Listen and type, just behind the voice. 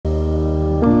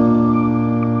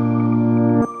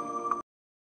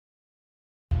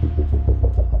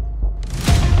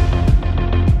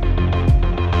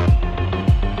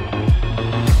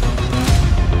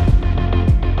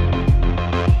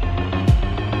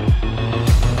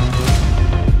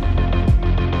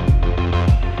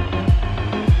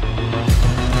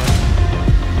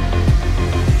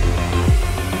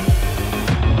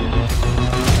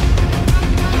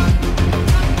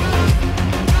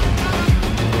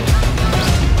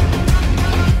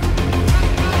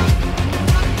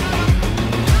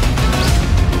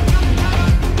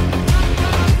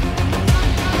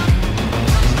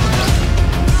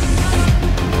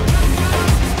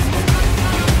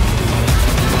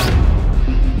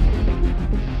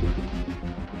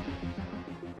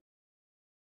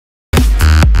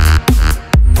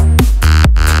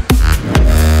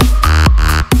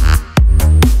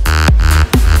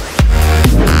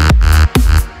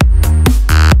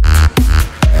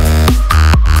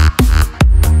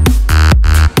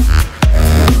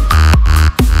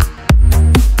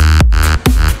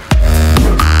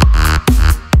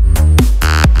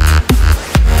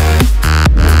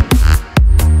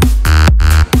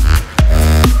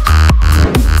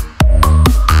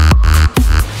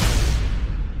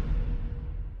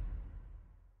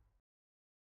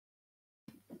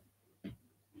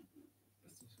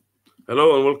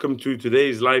Hello and welcome to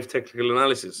today's live technical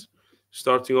analysis.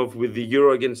 Starting off with the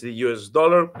euro against the US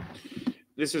dollar.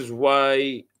 This is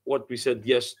why what we said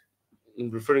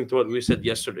referring to what we said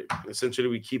yesterday. Essentially,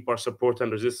 we keep our support and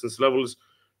resistance levels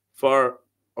far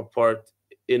apart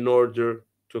in order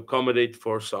to accommodate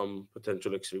for some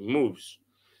potential extreme moves.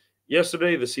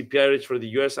 Yesterday, the CPI rate for the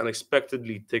US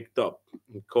unexpectedly ticked up.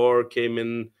 The core came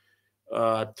in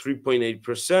at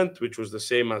 3.8%, which was the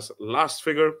same as last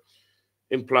figure,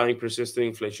 implying persisting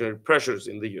inflationary pressures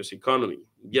in the US economy.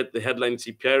 Yet the headline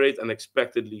CPI rate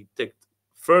unexpectedly ticked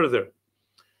further,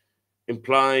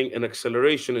 implying an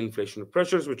acceleration in inflationary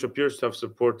pressures, which appears to have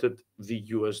supported the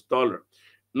US dollar.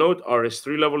 Note our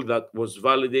S3 level that was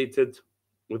validated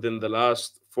within the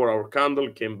last 4 hour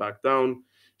candle came back down.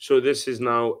 So this is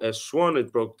now S1.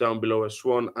 It broke down below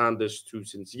S1 and S2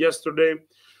 since yesterday,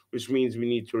 which means we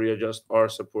need to readjust our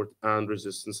support and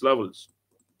resistance levels.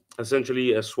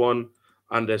 Essentially, S1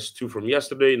 and S2 from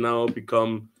yesterday now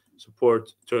become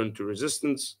support turned to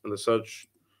resistance, and as such,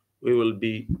 we will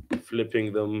be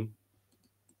flipping them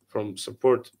from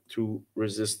support to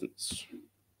resistance.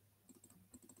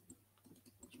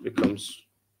 It becomes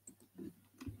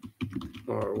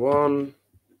R1.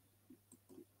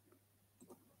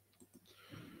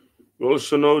 We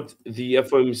also note the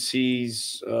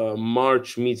FOMC's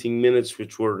March meeting minutes,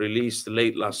 which were released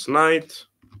late last night.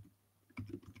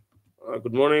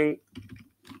 Good morning.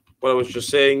 What I was just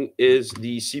saying is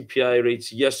the CPI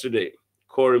rates yesterday,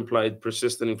 core implied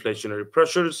persistent inflationary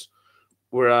pressures,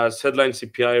 whereas headline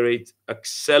CPI rate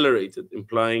accelerated,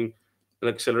 implying an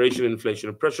acceleration in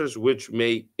inflationary pressures, which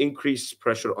may increase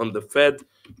pressure on the Fed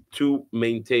to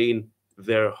maintain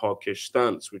their hawkish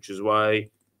stance, which is why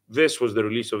this was the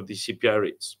release of the CPI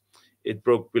rates. It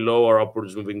broke below our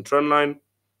upwards moving trend line,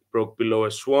 broke below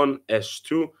S1,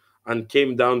 S2, and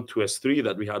came down to S3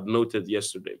 that we had noted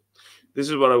yesterday. This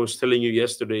is what I was telling you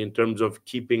yesterday in terms of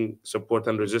keeping support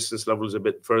and resistance levels a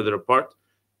bit further apart,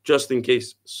 just in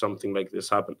case something like this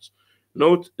happens.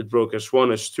 Note, it broke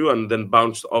S1, S2, and then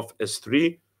bounced off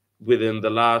S3 within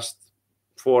the last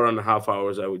 4.5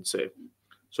 hours, I would say.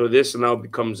 So this now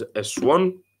becomes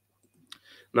S1.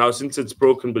 Now, since it's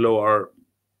broken below our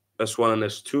S1 and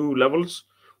S2 levels,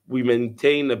 we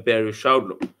maintain a bearish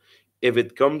outlook. If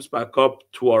it comes back up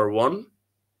to R1,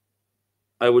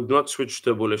 I would not switch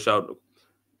to a bullish outlook.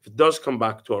 If it does come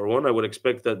back to R1, I would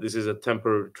expect that this is a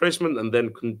temporary retracement and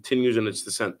then continues in its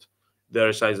descent. The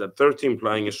RSI is at 30,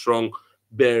 implying a strong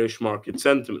bearish market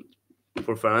sentiment.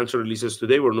 For financial releases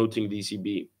today, we're noting the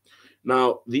ECB.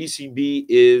 Now, the ECB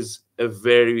is a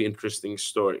very interesting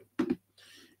story.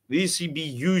 The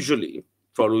ECB usually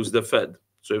follows the Fed.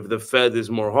 So if the Fed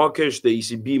is more hawkish, the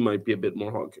ECB might be a bit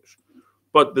more hawkish.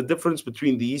 But the difference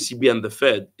between the ECB and the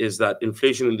Fed is that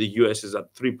inflation in the US is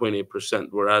at 3.8%,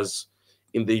 whereas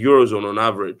in the Eurozone on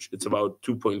average, it's about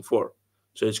 2.4.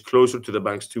 So it's closer to the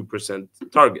bank's 2%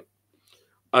 target.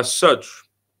 As such,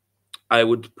 I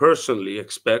would personally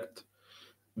expect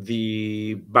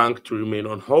the bank to remain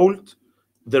on hold,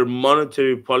 their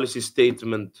monetary policy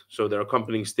statement, so their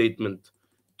accompanying statement,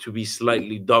 to be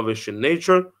slightly dovish in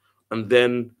nature, and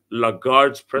then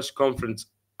Lagarde's press conference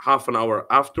half an hour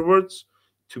afterwards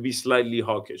to be slightly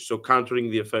hawkish, so countering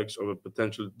the effects of a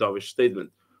potential dovish statement.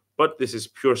 But this is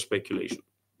pure speculation.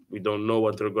 We don't know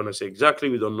what they're going to say exactly.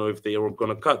 We don't know if they are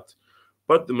going to cut.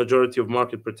 But the majority of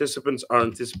market participants are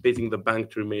anticipating the bank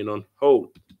to remain on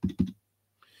hold.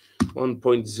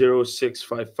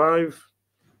 1.0655.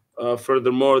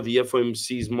 Furthermore, the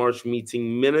FOMC's March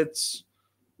meeting minutes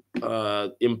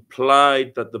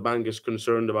implied that the bank is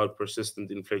concerned about persistent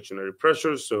inflationary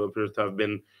pressures, so appears to have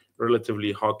been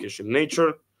relatively hawkish in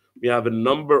nature. We have a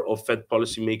number of Fed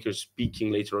policymakers speaking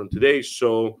later on today,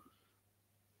 so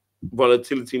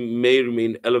volatility may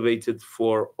remain elevated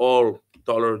for all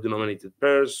dollar-denominated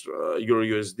pairs, Euro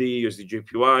USD, USD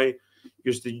JPY.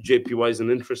 USD JPY is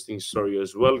an interesting story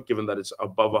as well, given that it's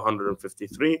above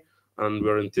 153, and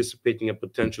we're anticipating a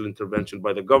potential intervention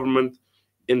by the government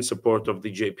in support of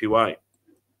the JPY.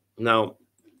 Now,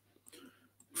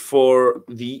 for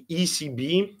the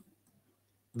ECB,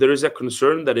 there is a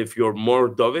concern that if you're more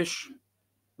dovish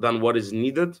than what is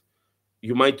needed,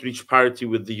 you might reach parity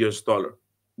with the US dollar,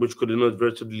 which could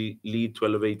inadvertently lead to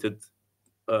elevated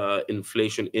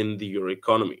inflation in the euro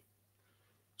economy.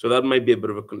 So that might be a bit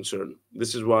of a concern.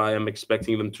 This is why I'm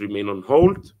expecting them to remain on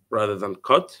hold rather than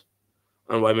cut,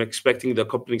 and why I'm expecting the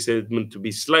accompanying statement to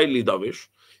be slightly dovish,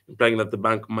 implying that the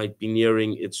bank might be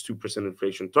nearing its 2%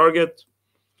 inflation target.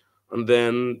 And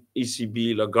then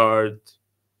ECB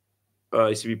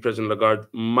President Lagarde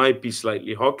might be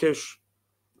slightly hawkish,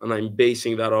 and I'm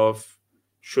basing that off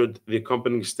Should the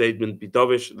accompanying statement be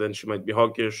dovish, then she might be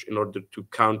hawkish in order to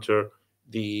counter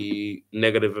the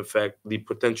negative effect, the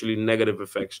potentially negative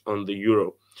effects on the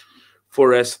euro.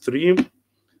 For S3,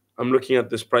 I'm looking at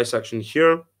this price action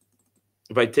here.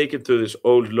 If I take it to this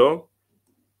old low,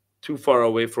 too far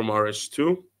away from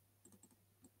RS2,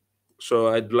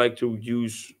 so I'd like to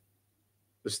use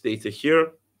this data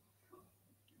here.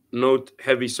 Note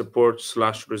heavy support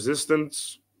 /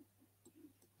 resistance.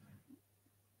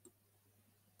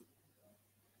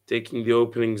 Taking the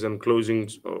openings and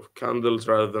closings of candles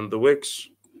rather than the wicks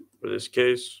for this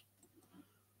case.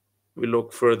 We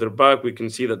look further back, we can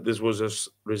see that this was a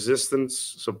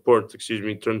support,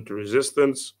 turned to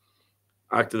resistance,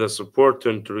 acted as support,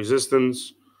 turned to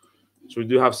resistance. So we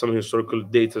do have some historical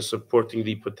data supporting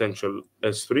the potential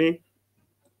S3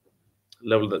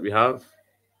 level that we have.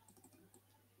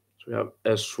 So we have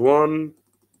S1,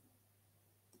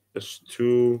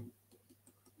 S2,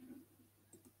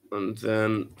 and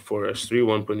then for S3,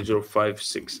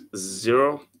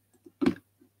 1.0560.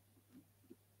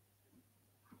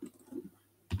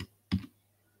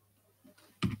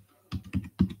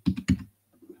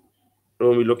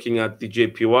 When we're looking at the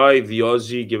JPY, the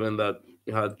Aussie, given that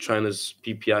we had China's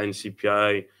PPI and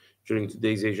CPI during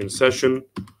today's Asian session,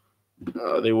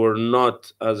 they were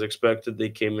not as expected. They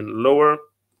came in lower.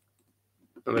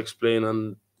 I'll explain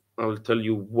and I'll tell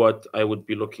you what I would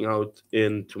be looking out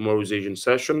in tomorrow's Asian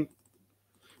session,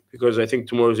 because I think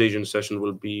tomorrow's Asian session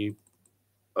will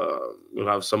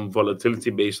have some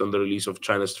volatility based on the release of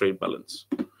China's trade balance.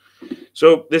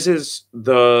 So this is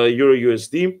the Euro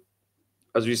USD.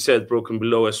 As we said, broken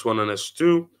below S1 and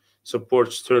S2.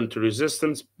 Supports turned to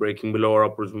resistance, breaking below our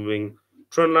upwards moving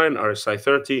trend line, RSI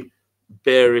 30.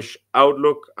 Bearish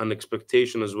outlook and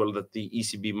expectation as well that the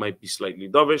ECB might be slightly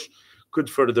dovish. Could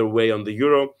further weigh on the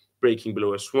euro, breaking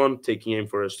below S1, taking aim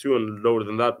for S2, and lower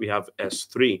than that, we have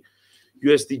S3.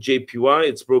 USD JPY,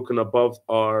 it's broken above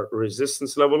our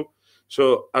resistance level.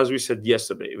 So as we said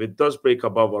yesterday, if it does break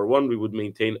above our one, we would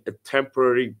maintain a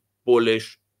temporary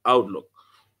bullish outlook.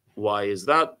 Why is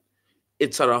that?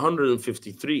 It's at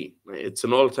 153. It's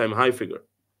an all-time high figure.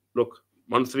 Look,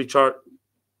 monthly chart.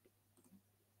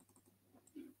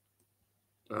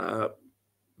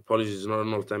 Apologies, it's not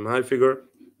an all-time high figure.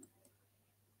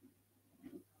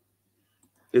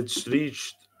 It's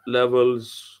reached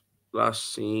levels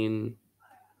last seen.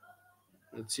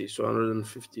 Let's see, so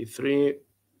 153.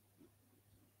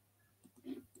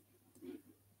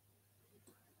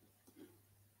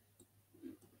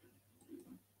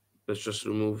 Let's just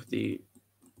remove the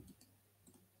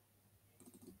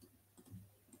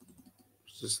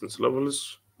resistance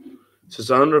levels. It says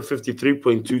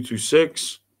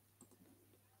 153.226.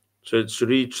 So it's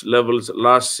reached levels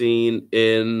last seen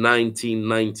in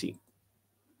 1990,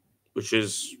 which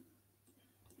is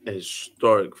a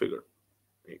historic figure.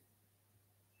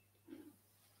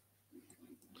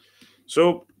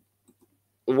 So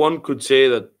one could say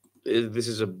that this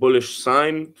is a bullish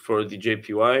sign for the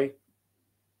JPY,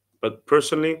 but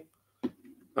personally,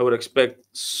 I would expect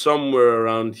somewhere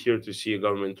around here to see a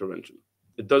government intervention.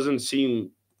 It doesn't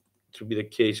seem to be the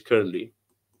case currently,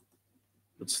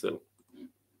 but still.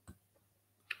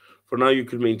 For now, you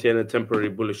could maintain a temporary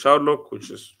bullish outlook, which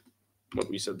is what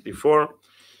we said before.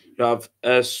 You have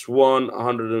S1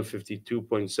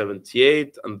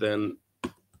 152.78 and then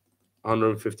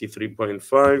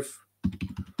 153.5.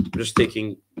 I'm just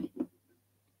taking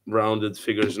rounded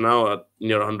figures now at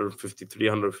near 153,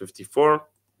 154.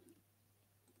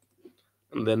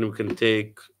 And then we can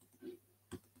take,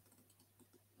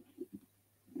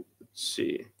 let's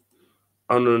see,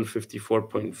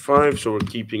 154.5. So we're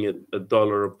keeping it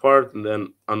 $1 apart. And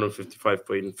then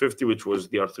 155.50, which was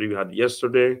the R3 we had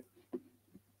yesterday.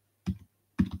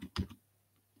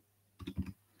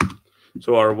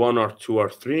 So R1, R2,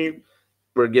 R3.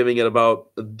 We're giving it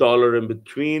about $1 in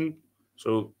between.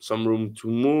 So some room to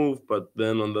move. But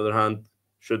then on the other hand,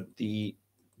 should the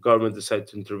government decide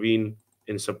to intervene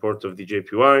in support of the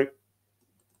JPY,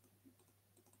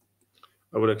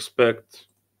 I would expect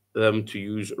them to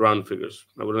use round figures.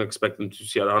 I wouldn't expect them to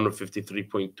see at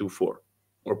 153.24 or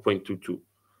 0.22.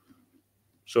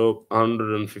 So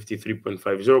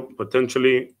 153.50,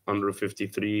 potentially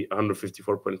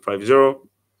 154.50.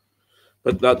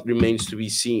 But that remains to be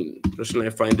seen. Personally,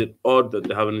 I find it odd that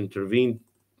they haven't intervened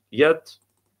yet,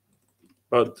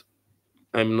 but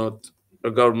I'm not a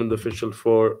government official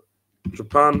for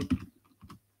Japan.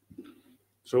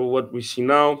 So what we see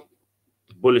now,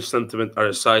 bullish sentiment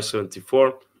RSI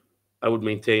 74. I would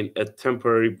maintain a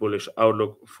temporary bullish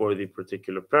outlook for the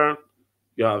particular pair.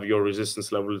 You have your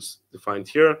resistance levels defined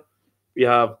here. We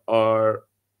have our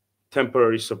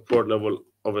temporary support level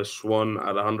of S1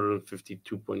 at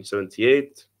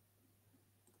 152.78.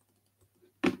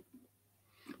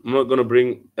 I'm not going to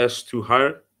bring S2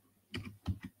 higher.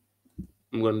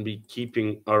 I'm going to be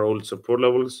keeping our old support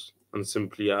levels and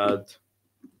simply add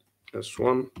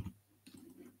S1.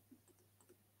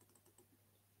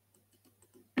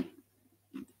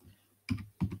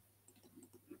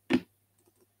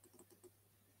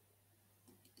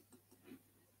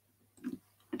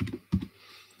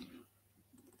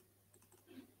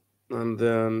 And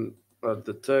then add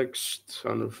the text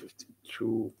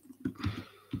 152.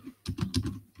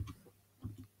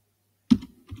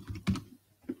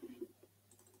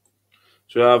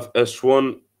 So you have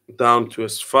S1 down to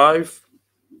S5.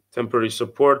 Temporary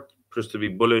support appears to be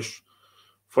bullish.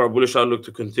 For a bullish outlook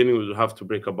to continue, we'll have to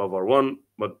break above R1.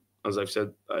 But as I've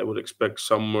said, I would expect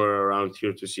somewhere around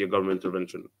here to see a government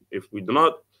intervention. If we do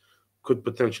not, could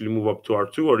potentially move up to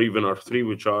R2 or even R3,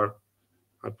 which are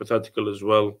hypothetical as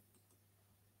well,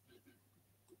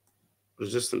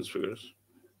 resistance figures.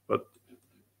 But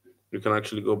you can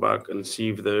actually go back and see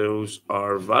if those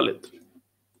are valid.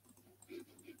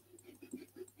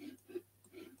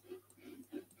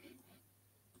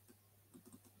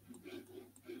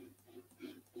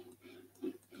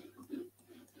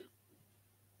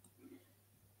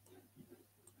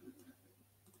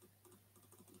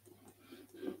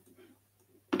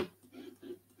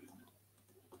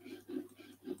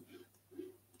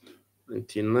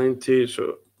 $19.90,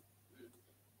 so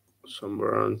somewhere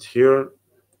around here.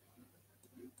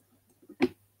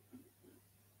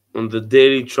 On the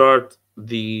daily chart,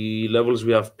 the levels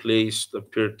we have placed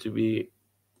appear to be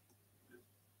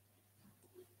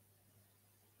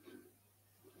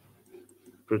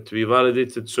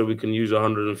validated, so we can use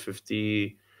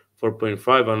 154.5,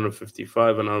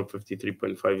 155, and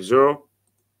 153.50.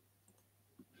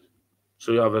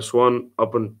 So you have S1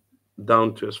 up and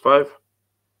down to S5.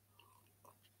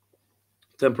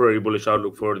 Temporary bullish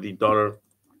outlook for the dollar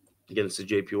against the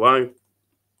JPY.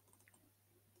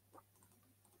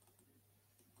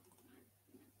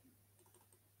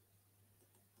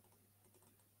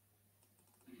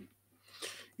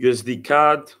 USD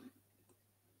CAD,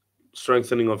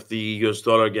 strengthening of the US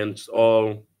dollar against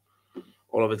all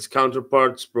of its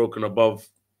counterparts, broken above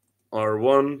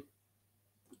R1,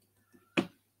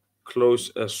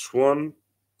 close S1,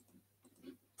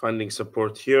 finding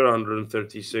support here,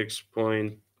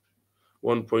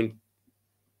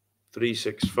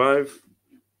 136.1.365,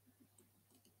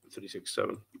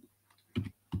 367.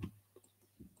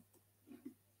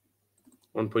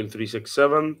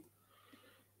 1.367.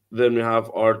 Then we have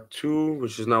R2,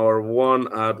 which is now R1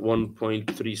 at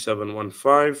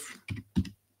 1.3715.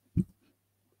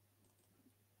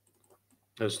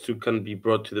 S2 can be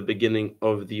brought to the beginning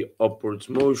of the upwards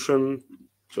motion.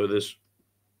 So this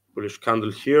bullish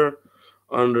candle here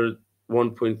under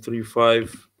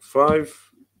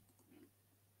 1.355.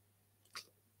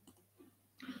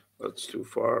 That's too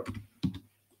far.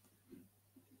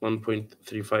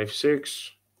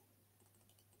 1.356.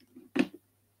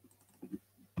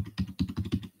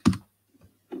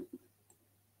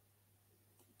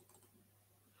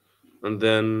 And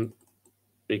then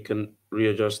we can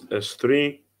readjust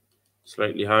S3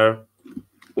 slightly higher,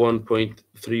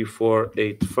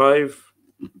 1.3485.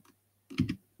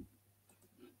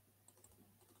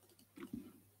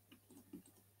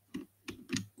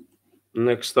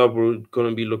 Next up, we're going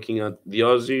to be looking at the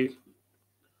Aussie.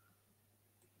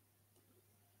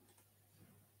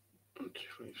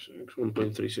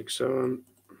 1.367.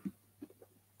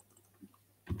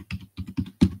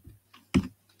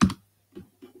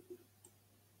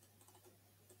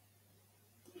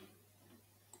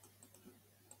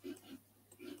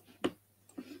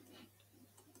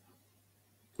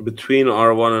 Between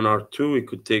R1 and R2, we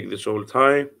could take this old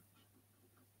high.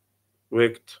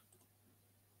 Wicked.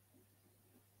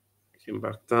 Came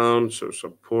back down, so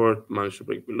support, managed to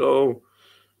break below.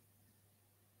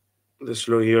 This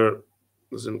low here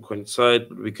doesn't coincide,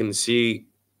 but we can see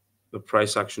the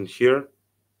price action here.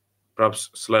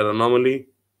 Perhaps slight anomaly.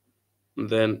 And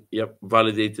then, yep,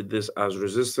 validated this as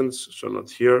resistance. So not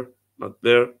here, not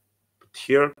there, but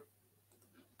here.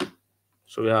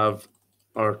 So we have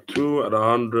R2 at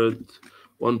 100,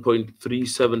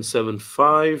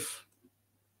 1.3775.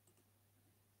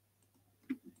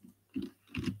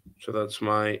 So that's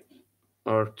my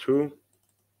R2.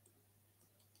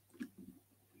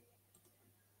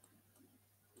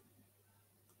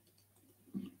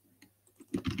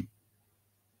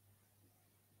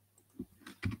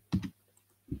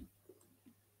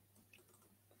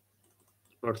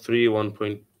 R3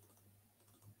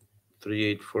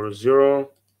 1.3840,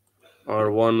 R1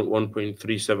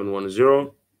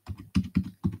 1.3710.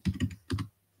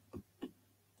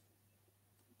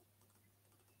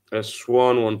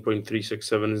 S1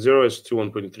 1.3670,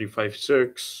 S2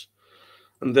 1.356,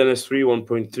 and then S3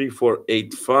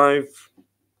 1.3485.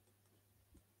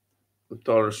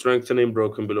 Dollar strengthening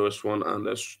broken below S1 and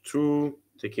S2,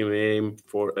 taking aim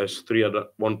for S3 at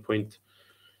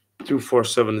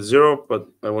 1.2470. But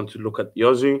I want to look at the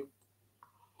Aussie.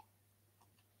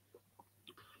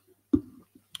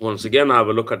 Once again, have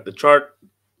a look at the chart.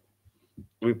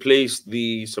 We placed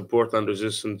the support and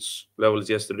resistance levels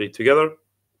yesterday together.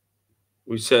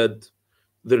 We said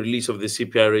the release of the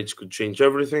CPI rates could change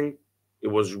everything. It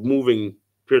was moving,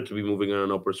 appeared to be moving in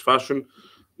an upwards fashion.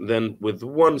 Then, with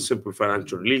one simple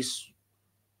financial release,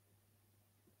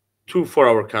 two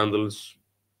 4-hour candles,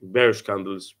 bearish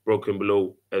candles broken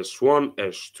below S1,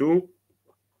 S2,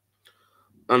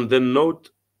 and then note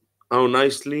how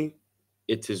nicely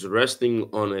it is resting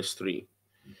on S3,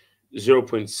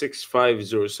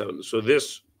 0.6507. So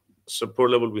this support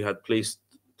level we had placed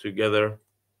together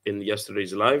in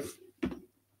yesterday's live.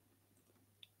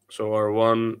 So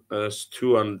R1,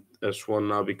 S2, and S1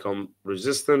 now become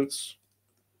resistance.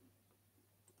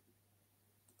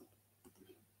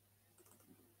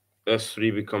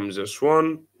 S3 becomes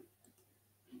S1.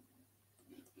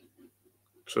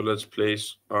 So let's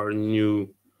place our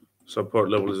new support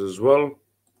levels as well.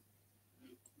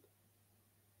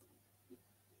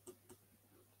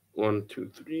 1, 2,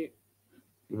 3.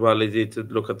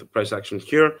 Validated. Look at the price action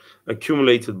here.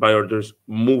 Accumulated buy orders,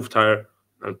 moved higher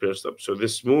and pierced up. So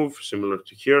this move, similar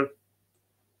to here,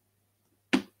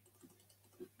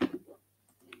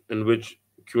 in which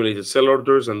accumulated sell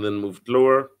orders and then moved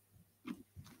lower.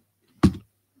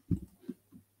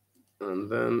 And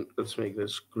then let's make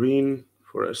this green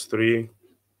for S3.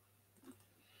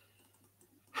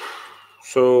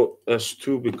 So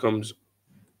S2 becomes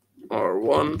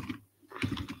R1.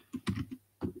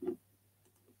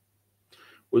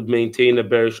 Would maintain a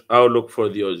bearish outlook for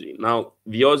the Aussie. Now,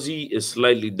 the Aussie is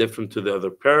slightly different to the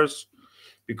other pairs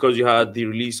because you had the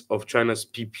release of China's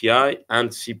PPI and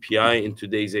CPI in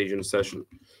today's Asian session.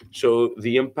 So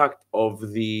the impact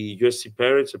of the USD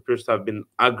pair rates appears to have been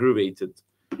aggravated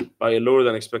by a lower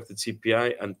than expected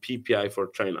CPI and PPI for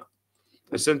China.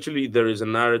 Essentially, there is a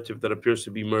narrative that appears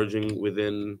to be merging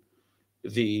within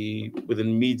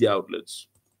media outlets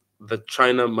that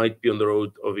China might be on the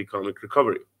road of economic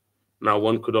recovery. Now,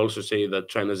 one could also say that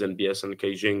China's NBS and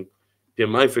Beijing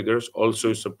PMI figures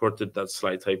also supported that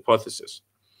slight hypothesis.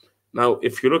 Now,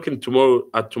 if you look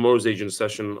at tomorrow's Asian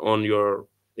session on your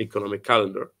economic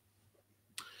calendar,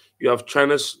 you have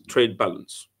China's trade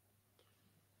balance.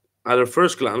 At a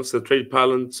first glance, the trade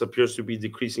balance appears to be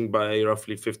decreasing by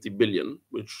roughly 50 billion,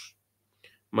 which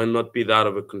might not be that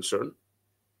of a concern.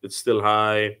 It's still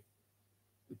high.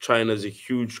 China is a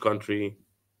huge country.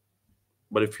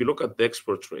 But if you look at the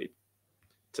export rate,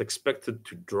 it's expected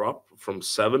to drop from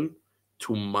 7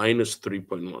 to minus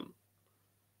 3.1.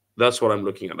 That's what I'm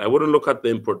looking at. I wouldn't look at the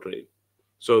import rate.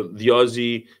 So the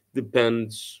Aussie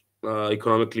depends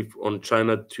economically on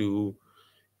China to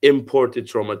import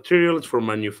its raw materials for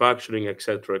manufacturing,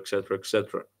 etc., etc.,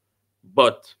 etc.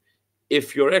 But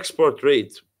if your export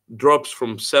rate drops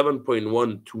from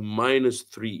 7.1 to minus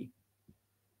 3,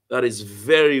 that is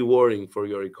very worrying for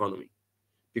your economy.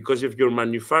 Because if you're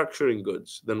manufacturing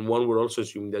goods, then one would also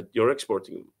assume that you're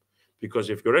exporting them. Because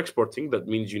if you're exporting, that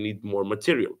means you need more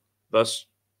material, thus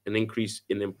an increase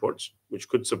in imports, which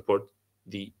could support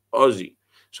the Aussie.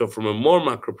 So from a more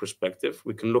macro perspective,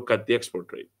 we can look at the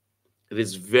export rate. It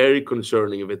is very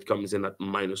concerning if it comes in at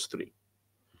minus 3.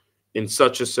 In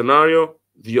such a scenario,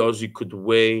 the Aussie could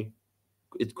weigh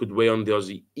on the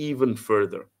Aussie even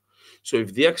further. So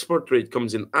if the export rate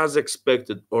comes in as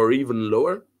expected or even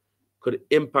lower, could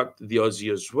impact the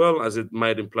Aussie as well, as it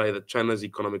might imply that China's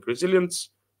economic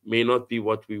resilience may not be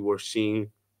what we were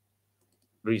seeing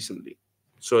recently.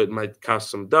 So it might cast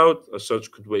some doubt, as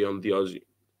such could weigh on the Aussie.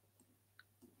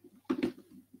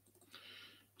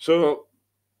 So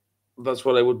that's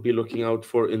what I would be looking out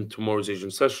for in tomorrow's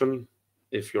Asian session.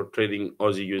 If you're trading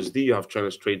Aussie USD, you have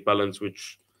China's trade balance,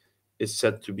 which is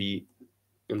said to be,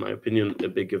 in my opinion, a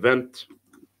big event.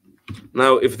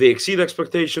 Now, if they exceed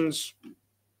expectations,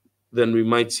 then we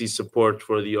might see support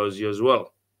for the Aussie as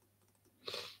well.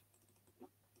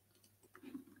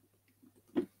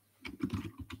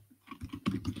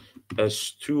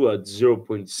 S2 at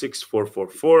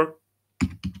 0.6444.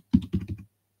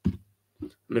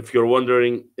 And if you're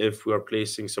wondering if we are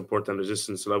placing support and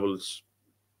resistance levels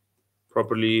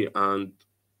properly, and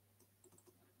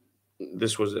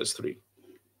this was S3.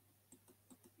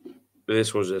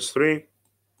 This was S3.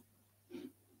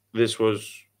 This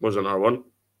was an R1.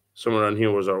 Somewhere around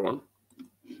here was R1.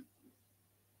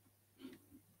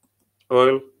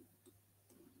 Oil.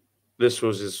 This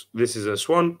is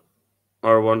S1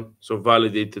 R1, so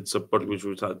validated support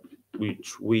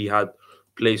which we had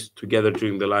placed together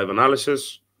during the live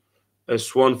analysis.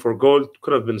 S1 for gold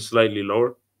could have been slightly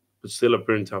lower, but still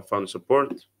appearing to have found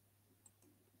support.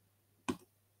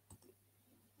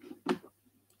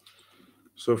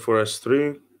 So for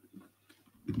S3,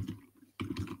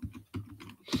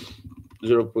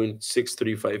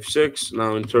 0.6356.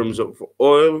 Now in terms of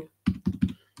oil,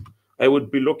 I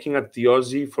would be looking at the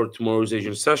Aussie for tomorrow's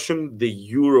Asian session, the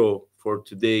Euro for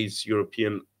today's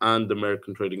European and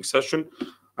American trading session,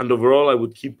 and overall I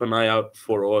would keep an eye out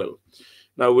for oil.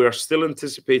 Now, we are still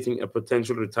anticipating a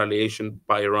potential retaliation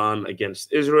by Iran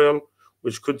against Israel,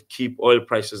 which could keep oil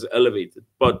prices elevated.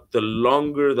 But the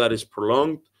longer that is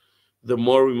prolonged, the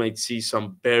more we might see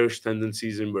some bearish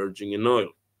tendencies emerging in oil.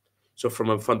 So,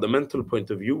 from a fundamental point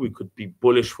of view, we could be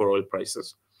bullish for oil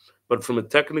prices. But from a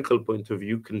technical point of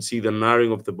view, you can see the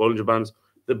narrowing of the Bollinger Bands,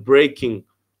 the breaking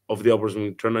of the upwards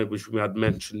moving trend line, which we had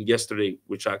mentioned yesterday,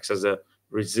 which acts as a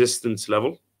resistance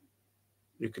level.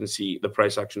 You can see the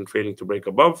price action failing to break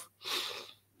above.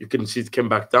 You can see it came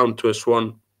back down to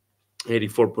S1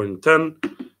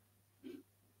 84.10.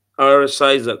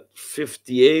 RSI is at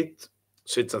 58,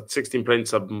 so it's at 16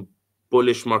 points of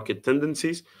bullish market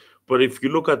tendencies. But if you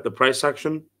look at the price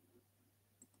action,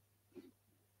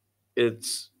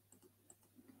 it's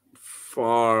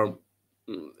far,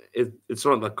 it's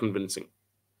not that convincing.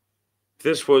 If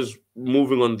this was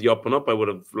moving on the up and up, I would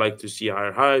have liked to see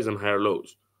higher highs and higher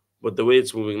lows. But the way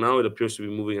it's moving now, it appears to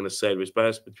be moving in a sideways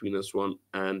bias between S1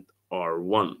 and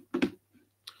R1.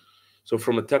 So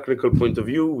from a technical point of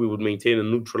view, we would maintain a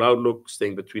neutral outlook,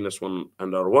 staying between S1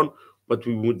 and R1, but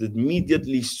we would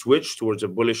immediately switch towards a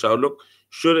bullish outlook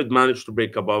should it manage to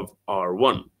break above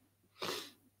R1.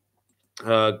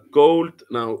 Gold.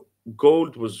 Now,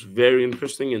 gold was very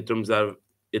interesting in terms of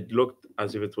it looked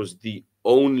as if it was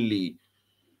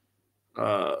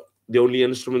uh, the only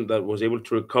instrument that was able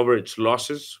to recover its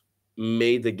losses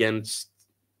made against.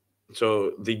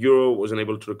 So the euro wasn't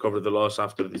able to recover the loss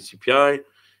after the CPI,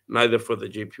 neither for the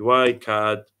JPY,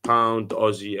 CAD, pound,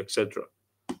 Aussie, etc.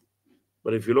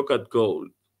 But if you look at gold,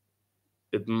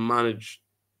 it managed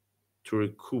to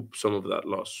recoup some of that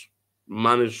loss,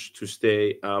 managed to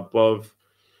stay above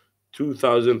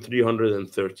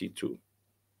 2,332.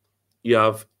 You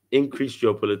have increased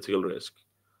geopolitical risk,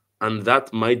 and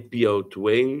that might be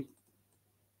outweighing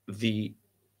the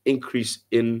increase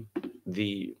in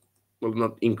the, well,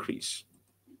 not increase,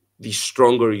 the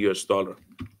stronger US dollar.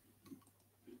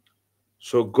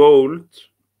 So gold,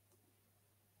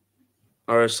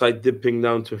 RSI dipping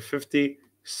down to 50,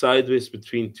 sideways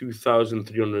between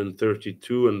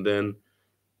 2,332 and then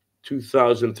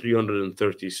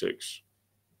 2,336.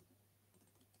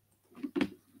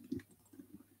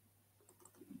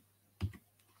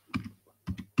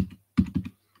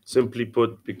 Simply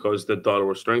put, because the dollar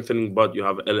was strengthening, but you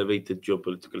have elevated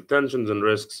geopolitical tensions and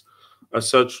risks. As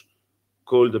such,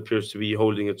 gold appears to be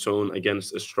holding its own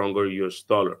against a stronger US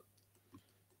dollar.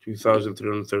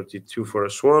 2,332 for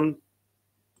S1.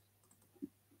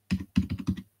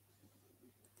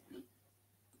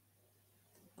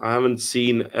 I haven't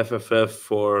seen FFF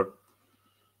for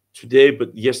today,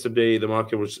 but yesterday the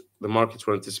markets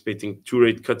were anticipating 2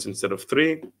 rate cuts instead of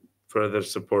 3, further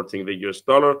supporting the US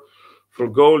dollar. For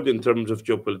gold, in terms of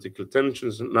geopolitical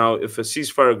tensions, now if a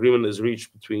ceasefire agreement is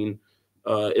reached between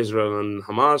Israel and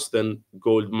Hamas, then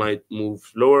gold might move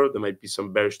lower. There might be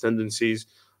some bearish tendencies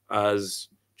as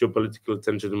geopolitical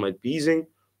tensions might be easing.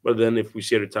 But then if we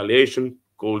see a retaliation,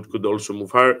 gold could also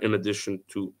move higher in addition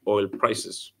to oil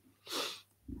prices.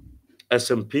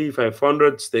 S&P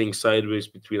 500 staying sideways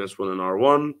between S1 and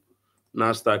R1.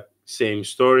 Nasdaq, same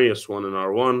story, S1 and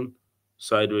R1,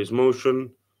 sideways motion.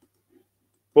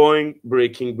 Boeing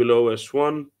breaking below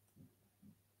S1.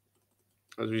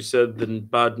 As we said, the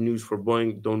bad news for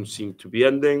Boeing don't seem to be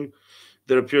ending.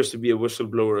 There appears to be a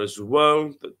whistleblower as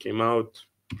well that came out,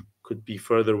 could be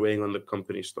further weighing on the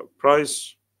company stock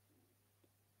price.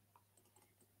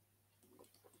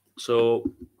 So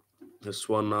this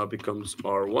one now becomes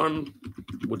R1,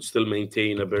 would still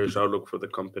maintain a bearish outlook for the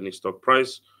company stock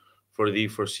price for the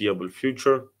foreseeable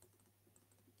future.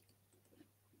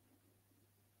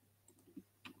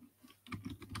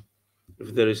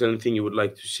 If there is anything you would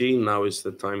like to see, now is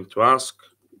the time to ask.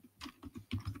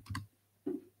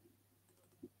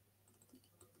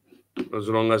 As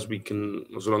long as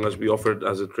we offer it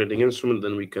as a trading instrument,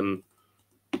 then we can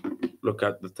look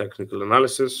at the technical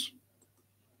analysis.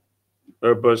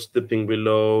 Airbus dipping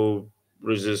below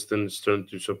resistance, turn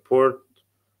to support.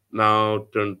 Now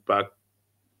turn back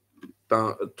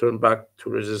to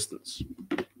resistance.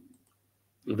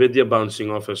 Nvidia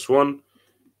bouncing off S1,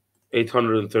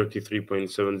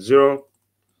 833.70,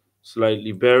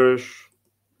 slightly bearish.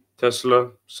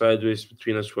 Tesla sideways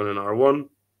between S1 and R1.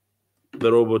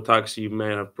 The robo taxi may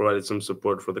have provided some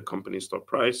support for the company's stock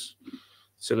price.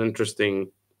 It's an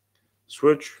interesting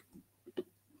switch.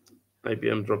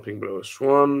 IBM dropping below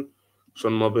S1.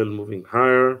 ExxonMobil moving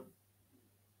higher.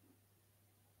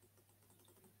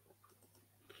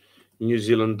 New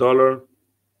Zealand dollar.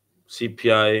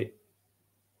 CPI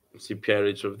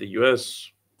rates of the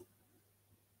US.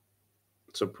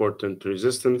 Support and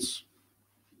resistance.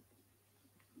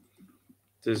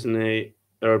 Disney,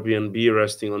 Airbnb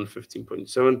resting on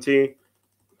 15.70.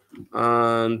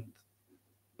 And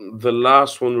the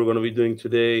last one we're going to be doing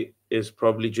today is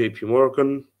probably JP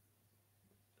Morgan.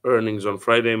 Earnings on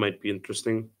Friday might be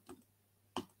interesting.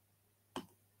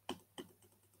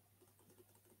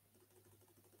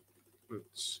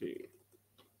 Let's see.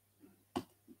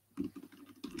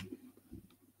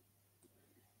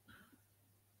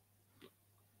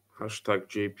 Hashtag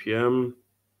JPM.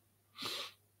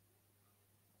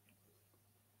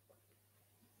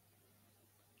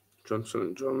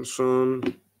 Johnson & Johnson.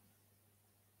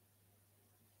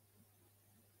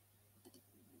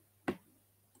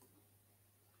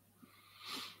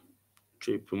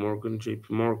 JP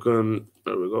Morgan.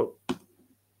 There we go.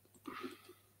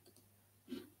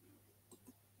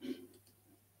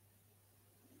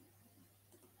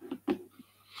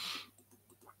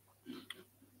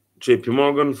 JP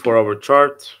Morgan, 4-hour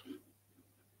chart.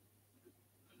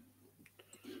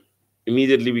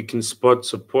 Immediately we can spot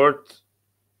support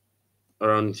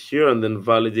around here and then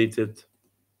validate it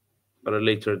at a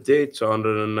later date. So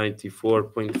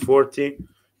 194.40.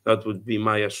 That would be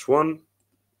my S1.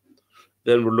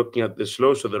 Then we're looking at this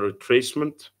low, so the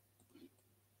retracement.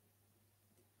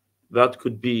 That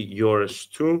could be your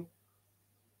S2.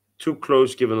 Too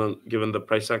close given the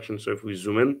price action. So if we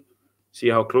zoom in, see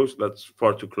how close? That's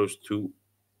far too close to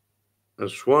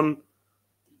S1.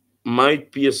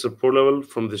 Might be a support level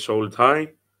from this old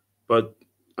high, but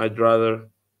I'd rather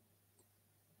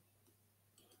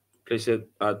place it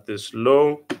at this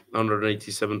low,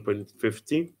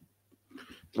 187.50.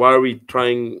 Why are we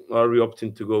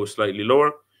opting to go slightly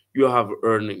lower? You have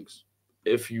earnings.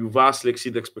 If you vastly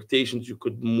exceed expectations, you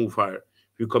could move higher.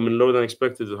 If you come in lower than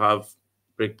expected, to have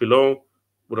break below,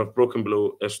 would have broken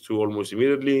below S2 almost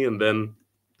immediately, and then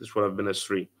this would have been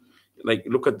S3. Like,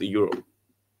 look at the euro.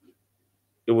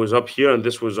 It was up here, and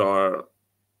this was our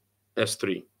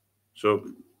S3. So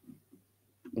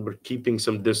we're keeping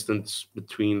some distance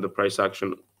between the price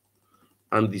action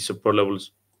and the support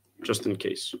levels just in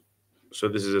case. So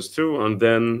this is S2, and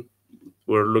then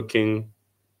we're looking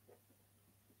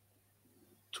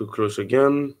to close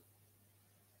again.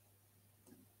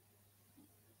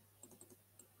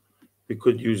 We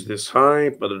could use this high,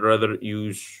 but I'd rather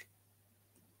use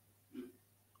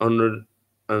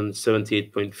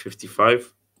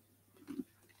 178.55.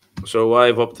 So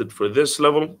I've opted for this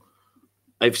level.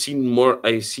 I see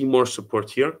more support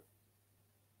here.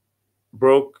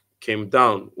 Broke, came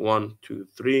down, 1, 2,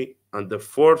 3, and the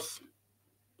fourth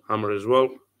hammer as well.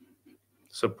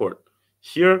 Support.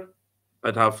 Here,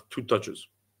 I'd have 2 touches,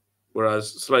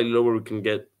 whereas slightly lower we can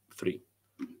get 3.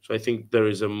 So I think there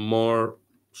is a more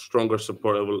stronger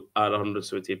support level at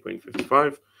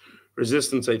 178.55.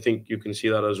 Resistance, I think you can see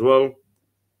that as well.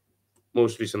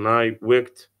 Most recent high,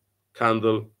 wicked,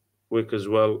 candle, wick as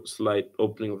well, slight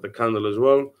opening of the candle as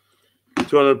well.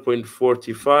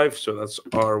 200.45, so that's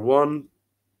R1.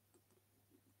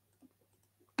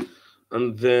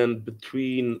 And then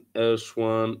between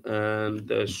S1 and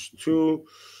S2,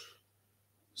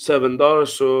 $7,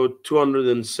 so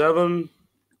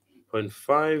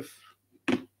 207.5.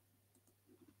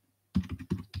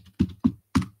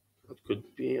 That could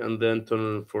be, and then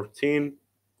 214.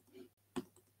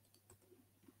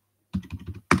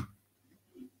 Let's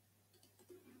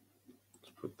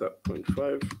put that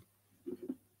 0.5.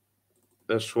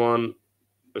 S1,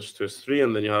 S2, S3,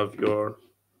 and then you have your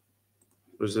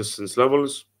resistance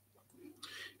levels.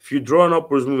 If you draw an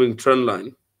upwards moving trend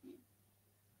line,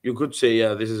 you could say,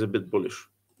 yeah, this is a bit bullish.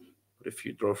 But if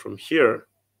you draw from here,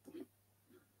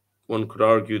 one could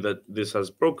argue that this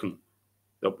has broken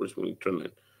the upwards moving trend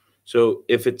line. So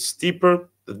if it's steeper,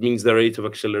 that means the rate of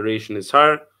acceleration is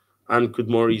higher and could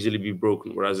more easily be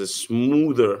broken, whereas a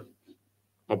smoother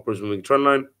upwards moving trend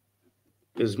line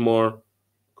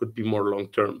could be more long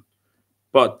term.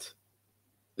 But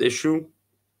the issue,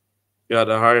 you had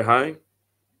a higher high,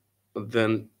 but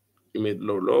then you made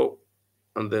low low,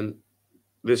 and then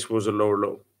this was a lower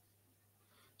low.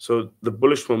 So the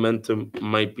bullish momentum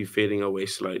might be fading away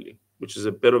slightly, which is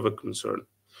a bit of a concern.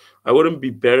 I wouldn't be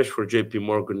bearish for JP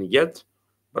Morgan yet,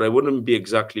 but I wouldn't be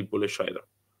exactly bullish either.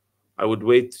 I would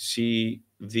wait to see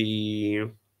the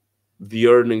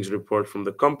earnings report from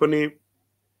the company,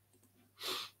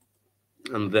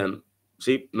 and then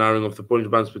see narrowing of the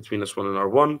Bollinger Bands between S1 and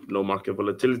R1, low market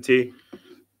volatility,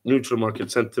 neutral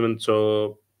market sentiment.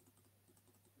 So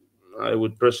I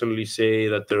would personally say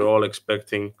that they're all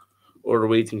expecting or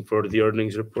waiting for the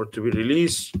earnings report to be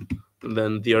released, and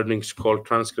then the earnings call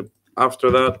transcript after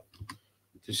that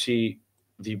to see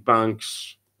the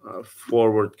bank's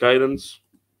forward guidance,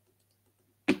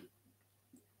 to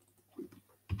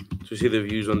see the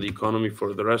views on the economy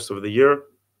for the rest of the year.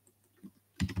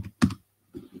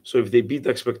 So if they beat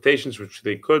expectations, which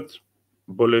they could,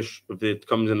 bullish. If it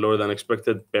comes in lower than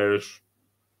expected, bearish,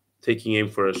 taking aim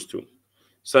for S2.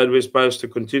 Sideways bias to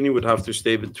continue would have to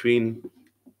stay between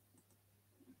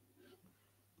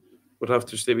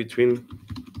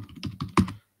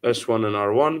S1 and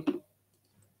R1.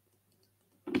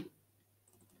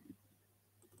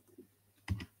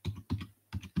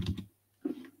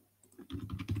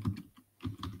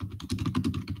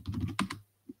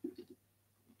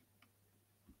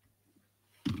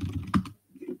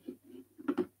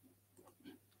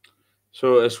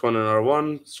 So S1 and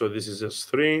R1, so this is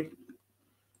S3.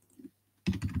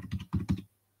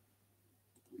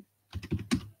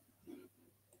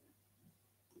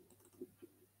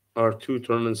 R2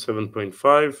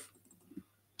 207.5.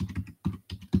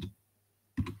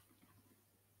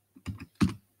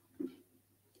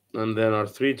 And then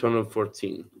R3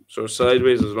 214. So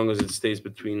sideways, as long as it stays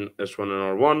between S1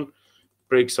 and R1.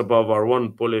 Breaks above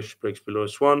R1, bullish. Breaks below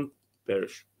S1,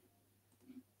 bearish.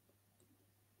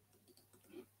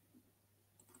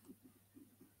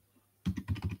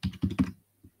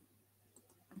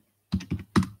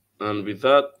 And with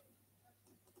that,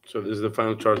 so this is the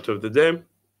final chart of the day.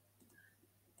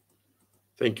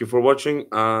 Thank you for watching,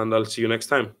 and I'll see you next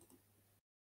time.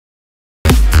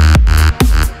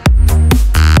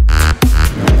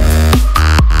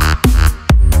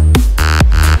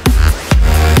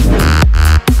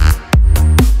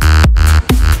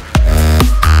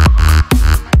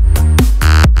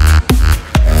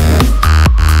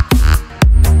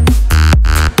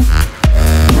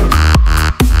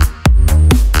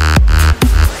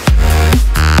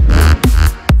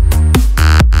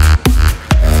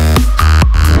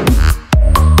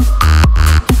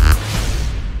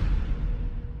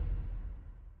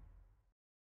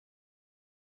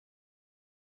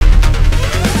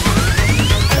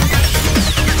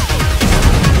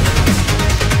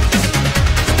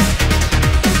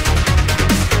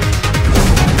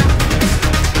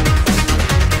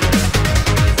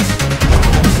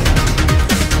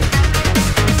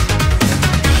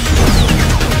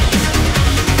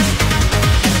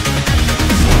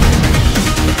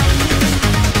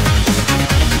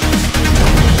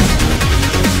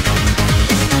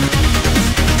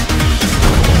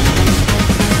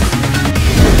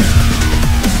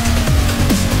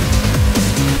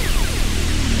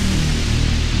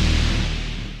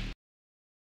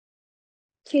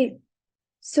 Okay,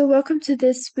 so welcome to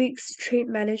this week's trade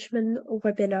management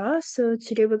webinar. So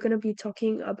today we're going to be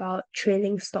talking about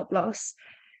trailing stop loss.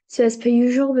 So as per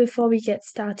usual, before we get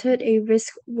started, a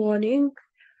risk warning.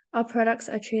 Our products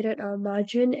are traded on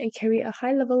margin and carry a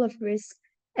high level of risk,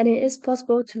 and it is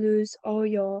possible to lose all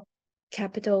your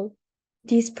capital.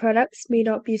 These products may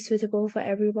not be suitable for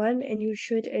everyone, and you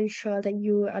should ensure that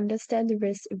you understand the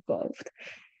risks involved.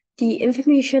 The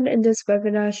information in this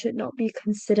webinar should not be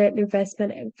considered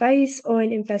investment advice or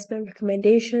an investment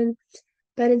recommendation,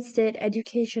 but instead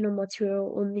educational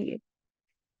material only.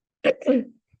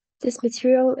 This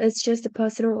material is just the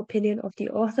personal opinion of the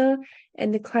author,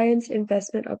 and the client's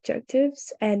investment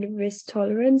objectives and risk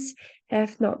tolerance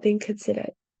have not been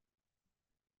considered.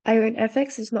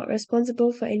 IronFX is not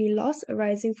responsible for any loss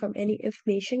arising from any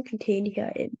information contained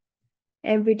herein,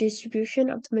 and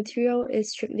redistribution of the material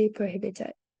is strictly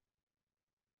prohibited.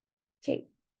 Okay,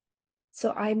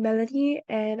 so I'm Melanie,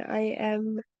 and I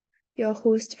am your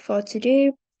host for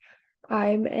today.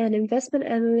 I'm an investment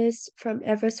analyst from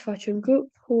Everest Fortune Group,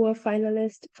 who were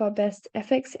finalists for Best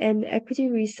FX and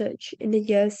Equity Research in the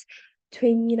years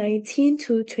 2019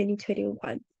 to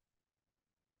 2021.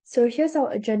 So here's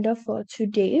our agenda for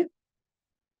today.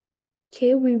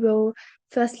 Okay, we will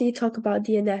firstly talk about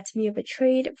the anatomy of a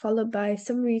trade, followed by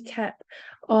some recap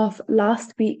of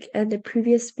last week and the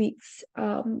previous week's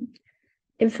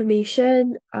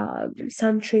information,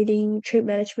 some trade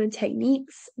management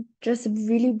techniques, just a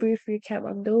really brief recap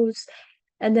on those,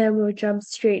 and then we'll jump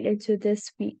straight into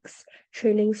this week's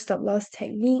trailing stop loss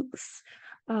techniques,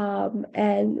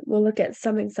 and we'll look at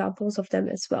some examples of them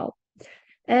as well.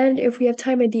 And if we have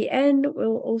time at the end,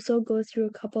 we'll also go through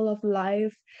a couple of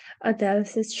live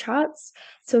analysis charts.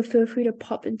 So feel free to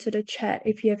pop into the chat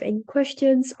if you have any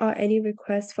questions or any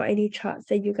requests for any charts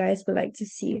that you guys would like to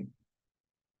see.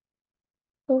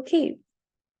 Okay.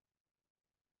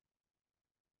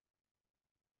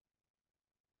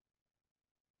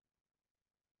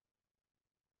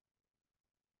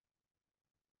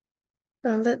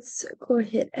 Now let's go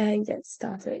ahead and get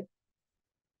started.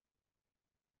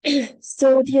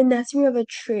 So the anatomy of a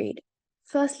trade.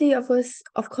 Firstly, of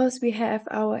course, we have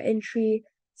our entry,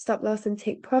 stop loss, and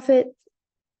take profit.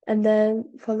 And then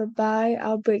followed by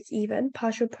our break even,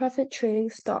 partial profit, trading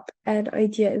stop, and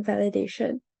idea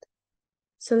invalidation.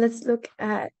 So let's look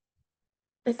at,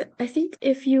 I think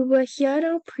if you were here in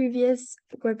our previous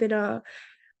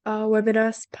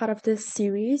webinars part of this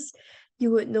series, you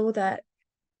would know that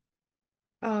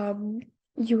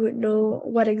you would know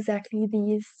what exactly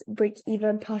these break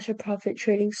even, partial profit,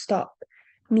 trading stop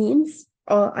means,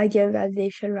 or idea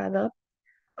invalidation rather.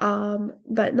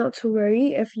 But not to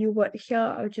worry, if you weren't here,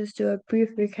 I'll just do a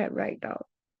brief recap right now.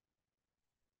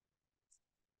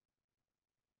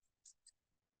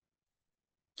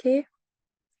 Okay.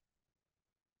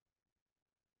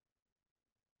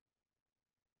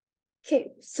 Okay,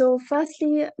 so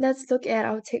firstly, let's look at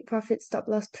our take profit stop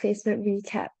loss placement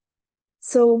recap.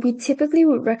 So we typically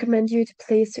would recommend you to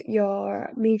place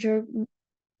your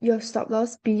stop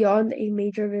loss beyond a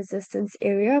major resistance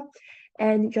area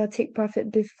and your take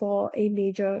profit before a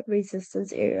major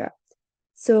resistance area.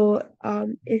 So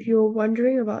if you're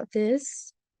wondering about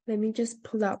this, let me just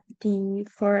pull up the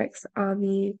Forex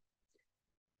Army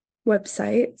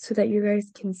website so that you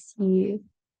guys can see.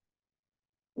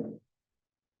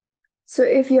 So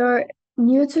if you're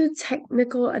new to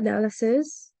technical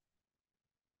analysis,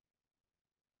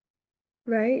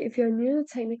 right? If you're new to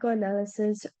technical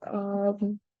analysis,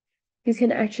 you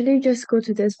can actually just go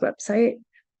to this website.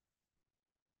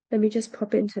 Let me just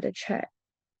pop it into the chat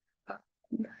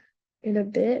in a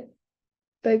bit.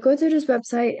 But go to this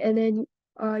website and then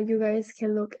you guys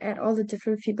can look at all the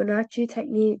different Fibonacci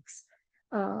techniques.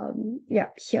 Yeah,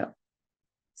 here.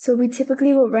 So we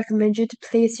typically will recommend you to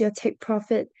place your take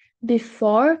profit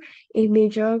before a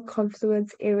major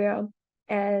confluence area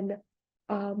and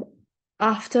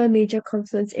after a major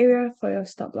confluence area for your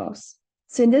stop loss.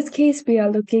 So in this case, we are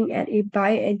looking at a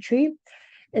buy entry.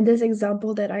 In this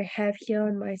example that I have here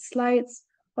on my slides,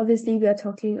 obviously we are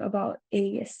talking about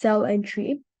a sell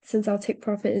entry since our take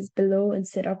profit is below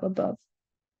instead of above.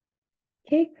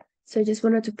 Okay, so I just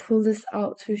wanted to pull this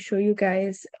out to show you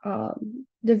guys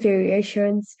the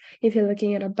variations if you're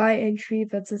looking at a buy entry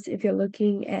versus if you're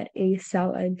looking at a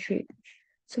sell entry.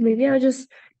 So maybe I'll just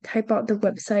type out the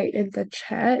website in the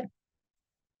chat.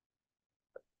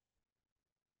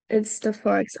 It's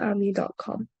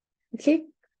theforexarmy.com. Okay.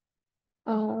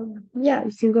 Yeah,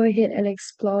 you can go ahead and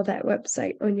explore that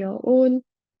website on your own.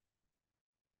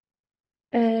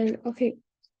 And okay,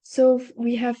 so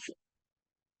we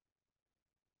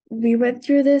went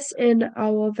through this in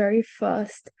our very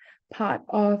first part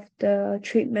of the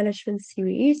trade management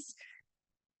series.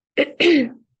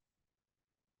 Okay,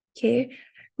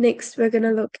 next we're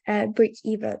gonna look at break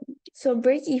even. So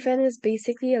break even is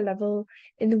basically a level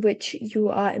in which you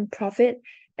are in profit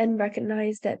and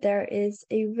recognize that there is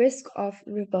a risk of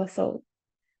reversal.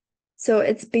 So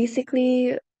it's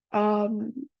basically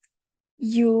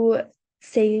you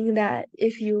saying that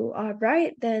if you are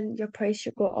right, then your price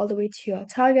should go all the way to your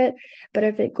target. But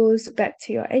if it goes back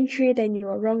to your entry, then you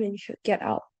are wrong and you should get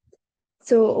out.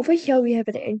 So over here, we have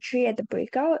an entry at the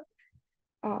breakout.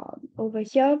 Over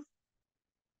here.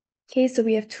 Okay, so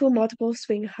we have two multiple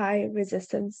swing high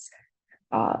resistances,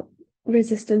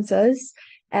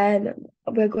 and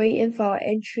we're going in for our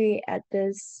entry at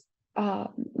this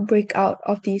breakout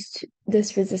of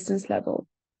this resistance level.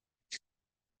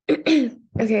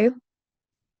 Okay,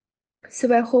 so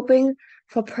we're hoping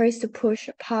for price to push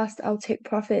past our take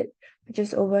profit, which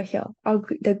is over here,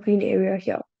 the green area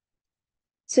here.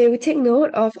 So we take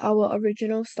note of our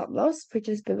original stop loss, which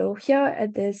is below here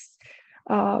at this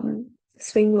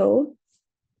swing low.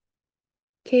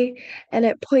 Okay, and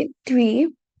at point 3,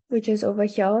 which is over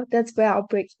here, that's where our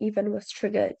break even was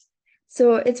triggered.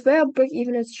 So it's where our break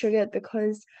even is triggered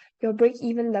because your break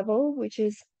even level, which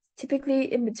is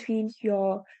typically in between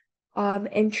your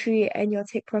entry and your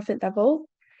take profit level.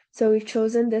 So we've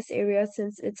chosen this area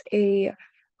since it's a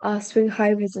swing high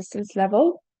resistance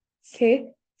level. Okay,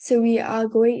 so we are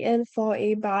going in for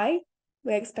a buy.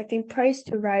 We're expecting price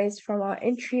to rise from our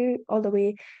entry all the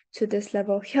way to this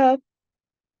level here.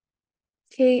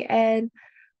 Okay, and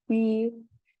we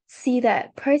see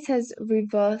that price has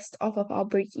reversed off of our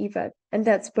break even, and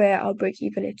that's where our break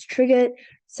even is triggered.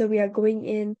 So we are going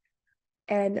in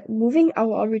and moving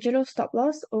our original stop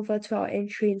loss over to our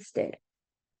entry instead.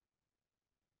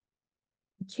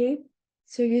 Okay,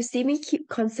 so you see me keep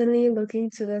constantly looking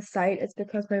to the side. It's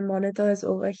because my monitor is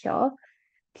over here.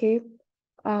 Okay,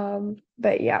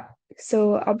 but yeah,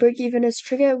 so our break even is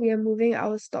triggered. We are moving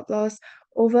our stop loss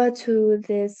over to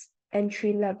this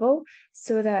entry level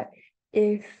so that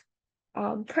if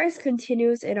price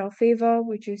continues in our favor,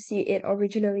 which you see it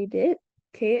originally did,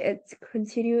 okay, it's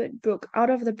continued, broke out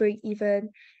of the break even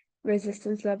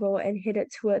resistance level and hit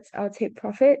it towards our take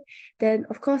profit, then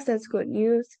of course that's good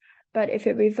news. But if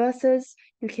it reverses,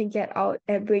 you can get out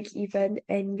at break even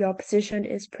and your position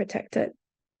is protected.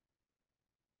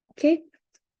 Okay.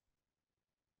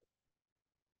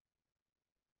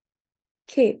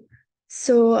 Okay.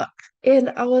 So in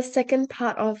our second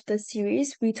part of the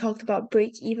series, we talked about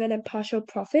break even and partial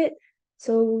profit.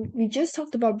 So we just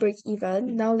talked about break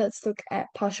even. Now let's look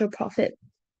at partial profit.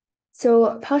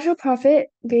 So partial profit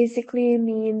basically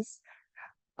means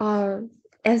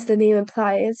as the name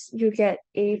implies, you get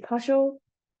a partial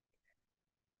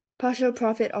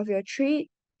profit of your trade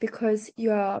because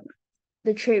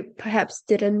the trade perhaps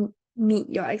didn't meet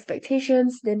your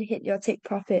expectations, didn't hit your take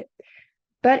profit,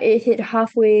 but it hit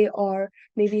halfway or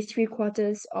maybe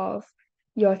 3/4 of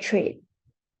your trade.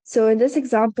 So in this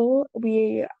example,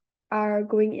 we are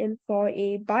going in for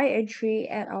a buy entry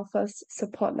at our first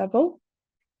support level.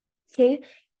 Okay,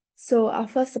 so our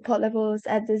first support level is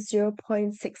at the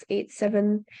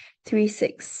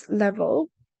 0.68736 level,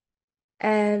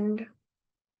 and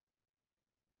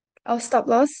our stop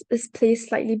loss is placed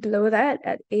slightly below that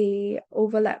at a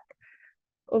overlap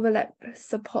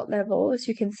support level. As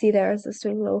you can see, there is a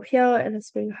swing low here and a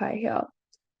swing high here.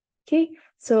 Okay,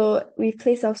 so we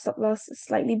place our stop loss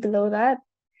slightly below that,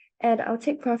 and our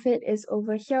take profit is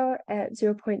over here at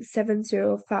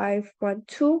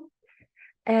 0.70512,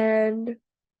 and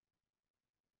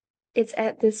it's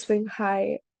at this swing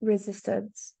high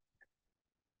resistance.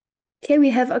 Okay, we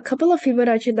have a couple of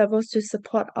Fibonacci levels to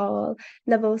support our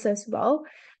levels as well.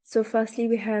 So firstly,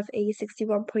 we have a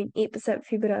 61.8%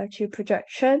 Fibonacci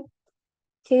projection.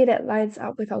 Okay, that lines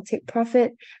up with our take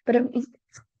profit. But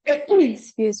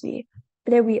excuse me.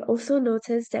 But then we also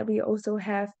notice that we also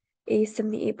have a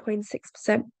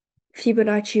 78.6%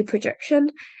 Fibonacci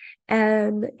projection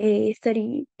and a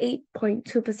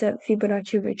 38.2%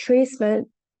 Fibonacci retracement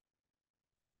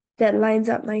that lines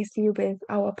up nicely with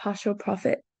our partial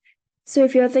profit. So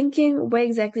if you're thinking where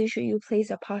exactly should you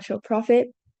place a partial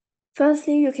profit,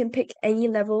 firstly, you can pick any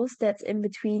levels that's in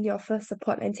between your first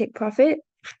support and take profit.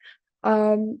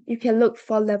 You can look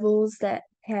for levels that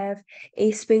have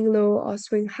a swing low or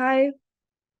swing high.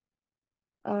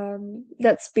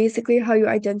 That's basically how you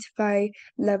identify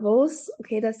levels.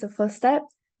 Okay, that's the first step.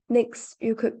 Next,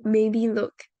 you could maybe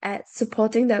look at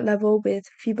supporting that level with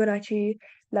Fibonacci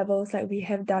levels like we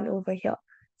have done over here.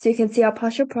 So you can see our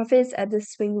partial profits at the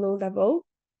swing low level.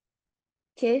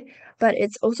 Okay, but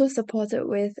it's also supported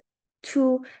with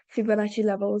two Fibonacci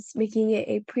levels, making it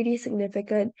a pretty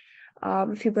significant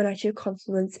Fibonacci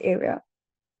confluence area.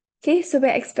 Okay, so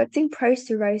we're expecting price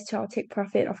to rise to our take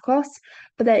profit, of course,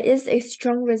 but there is a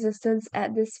strong resistance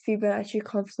at this Fibonacci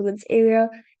confluence area,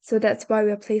 so that's why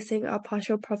we're placing our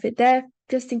partial profit there,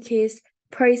 just in case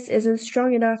price isn't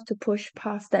strong enough to push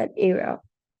past that area.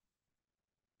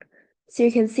 So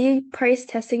you can see price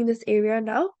testing this area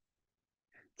now.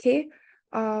 Okay,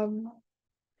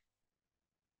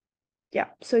 yeah,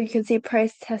 so you can see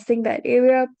price testing that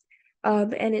area,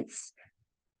 and it's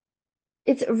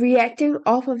reacting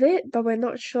off of it, but we're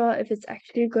not sure if it's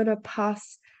actually gonna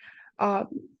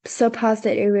surpass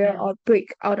that area or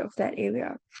break out of that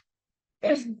area.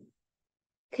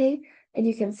 Okay, and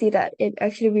you can see that it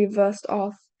actually reversed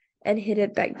off and hit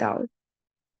it back down.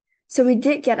 So we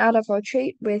did get out of our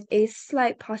trade with a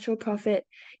slight partial profit,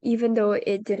 even though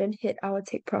it didn't hit our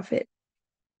take profit.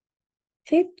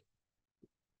 Okay.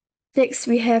 Next,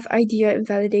 we have idea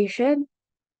invalidation.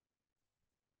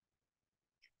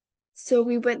 So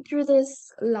we went through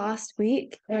this last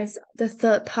week as the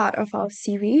third part of our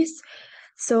series.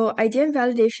 So idea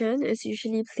invalidation is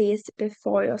usually placed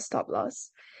before your stop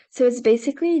loss. So it's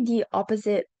basically the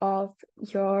opposite of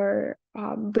your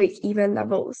break-even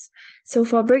levels. So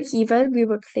for break-even, we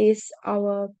would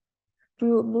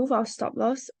move our stop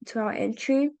loss to our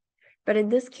entry, but in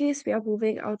this case, we are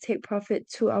moving our take profit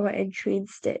to our entry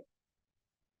instead.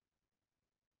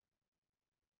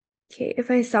 Okay, if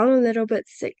I sound a little bit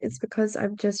sick, it's because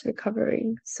I'm just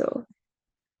recovering, so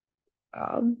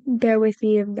bear with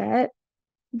me in that.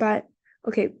 But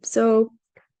okay, so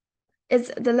It's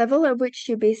the level at which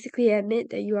you basically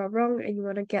admit that you are wrong and you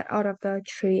want to get out of the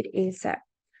trade ASAP.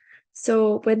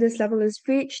 So when this level is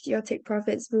reached, your take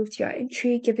profits move to your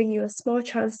entry, giving you a small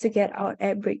chance to get out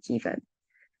at break even.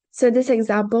 So in this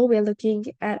example, we're looking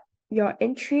at your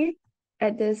entry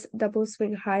at this double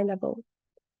swing high level.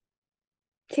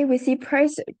 Okay, we see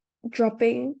price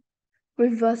dropping,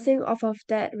 reversing off of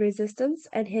that resistance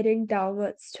and heading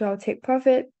downwards to our take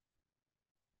profit.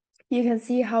 You can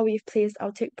see how we've placed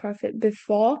our take profit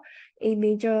before a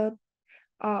major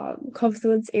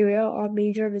confluence area or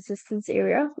major resistance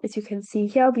area. As you can see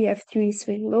here, we have 3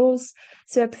 swing lows.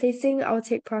 So we're placing our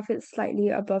take profit slightly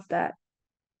above that.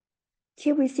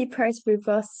 Here we see price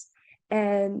reverse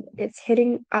and it's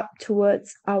heading up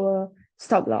towards our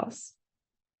stop loss.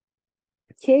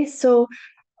 Okay, so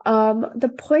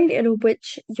the point in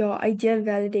which your idea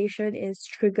invalidation is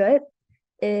triggered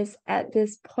is at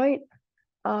this point.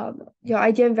 Your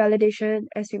idea invalidation,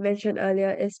 as we mentioned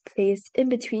earlier, is placed in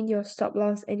between your stop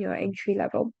loss and your entry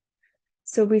level.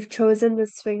 So we've chosen the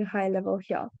swing high level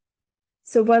here.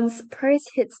 So once price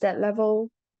hits that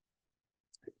level,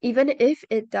 even if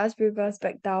it does reverse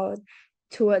back down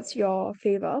towards your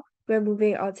favor, we're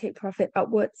moving our take profit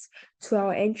upwards to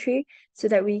our entry so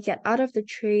that we get out of the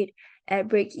trade at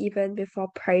break even before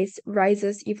price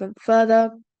rises even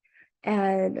further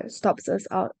and stops us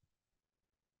out.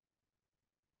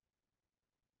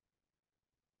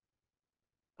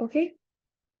 Okay.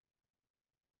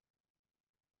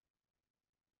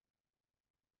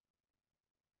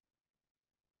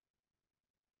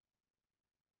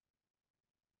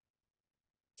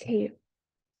 Okay.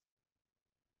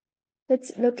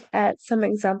 Let's look at some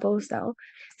examples now.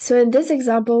 So in this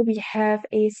example, we have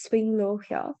a swing low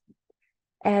here,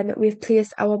 and we've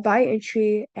placed our buy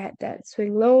entry at that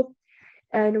swing low,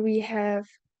 and we have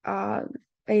a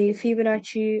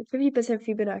Fibonacci 50%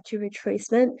 Fibonacci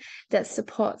retracement that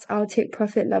supports our take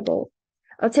profit level.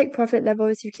 Our take profit level,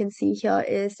 as you can see here,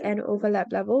 is an overlap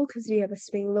level because we have a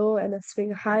swing low and a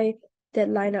swing high that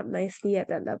line up nicely at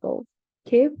that level.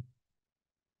 Okay.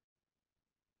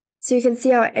 So you can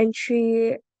see our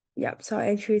entry, yep, so our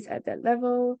entry is at that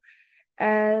level.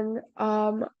 And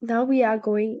now we are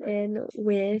going in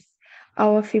with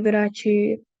our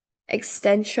Fibonacci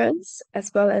extensions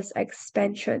as well as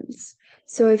expansions.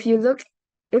 So if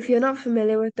you're not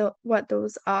familiar with what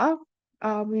those are,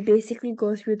 we basically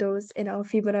go through those in our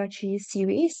Fibonacci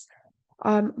series.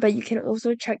 But you can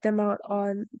also check them out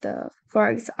on the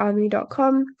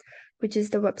forexarmy.com, which is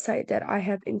the website that I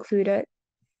have included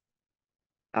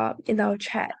in our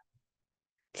chat.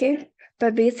 Okay,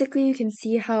 but basically you can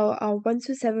see how our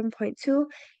 127.2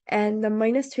 and the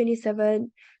minus 27%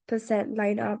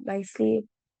 line up nicely.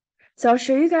 So I'll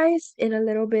show you guys in a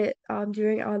little bit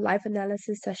during our live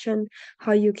analysis session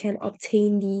how you can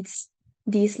obtain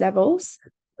these levels.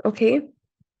 Okay.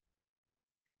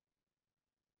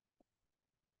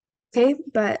 Okay,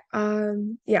 but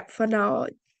yeah, for now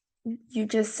you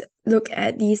just look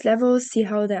at these levels, see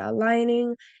how they're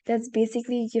aligning. That's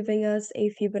basically giving us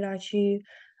a Fibonacci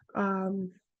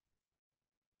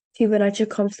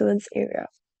confluence area.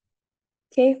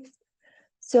 Okay,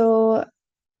 so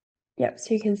yep,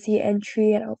 so you can see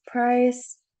entry and our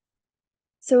price.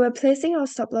 So we're placing our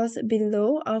stop loss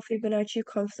below our Fibonacci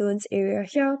confluence area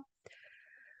here.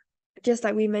 Just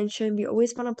like we mentioned, we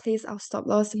always want to place our stop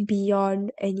loss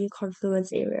beyond any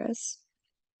confluence areas.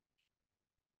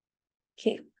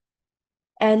 Okay.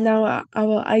 And now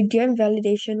our idea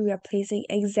invalidation, we are placing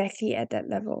exactly at that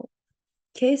level.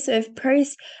 Okay, so if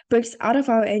price breaks out of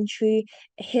our entry,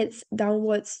 hits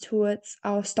downwards towards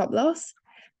our stop loss,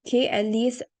 okay, at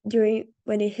least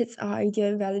when it hits our idea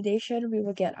invalidation, we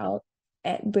will get out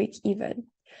at break even.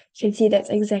 You can see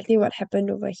that's exactly what happened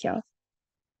over here.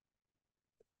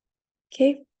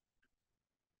 Okay.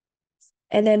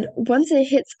 And then once it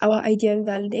hits our idea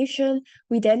invalidation,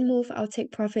 we then move our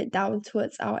take profit down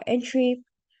towards our entry.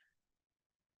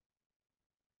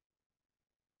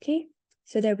 Okay,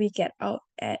 so that we get out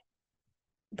at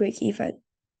break even.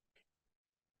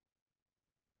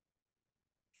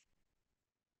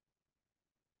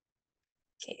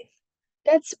 Okay,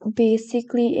 that's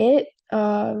basically it.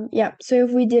 Yeah, so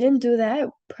if we didn't do that,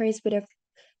 price would have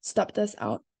stopped us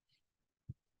out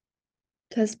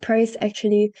because price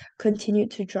actually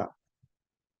continued to drop.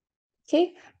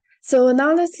 Okay, so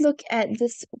now let's look at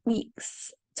this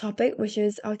week's topic, which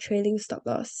is our trailing stop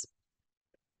loss.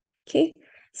 Okay,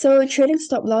 so trailing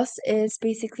stop loss is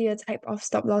basically a type of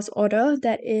stop loss order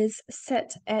that is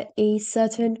set at a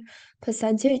certain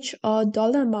percentage or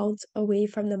dollar amount away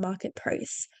from the market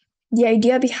price. The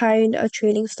idea behind a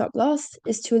trailing stop loss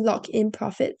is to lock in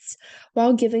profits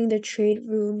while giving the trade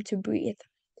room to breathe.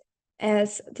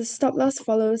 as the stop loss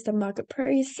follows the market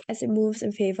price as it moves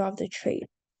in favor of the trade.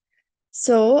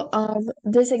 So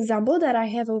this example that I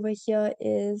have over here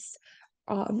is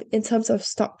in terms of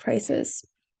stock prices.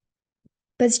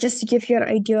 But it's just to give you an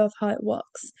idea of how it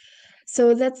works.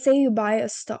 So let's say you buy a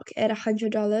stock at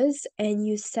 $100 and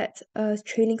you set a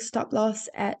trading stop loss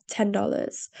at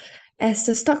 $10. As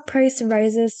the stock price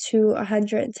rises to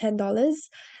 $110,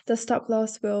 the stop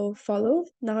loss will follow,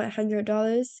 now at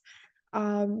 $100,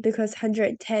 because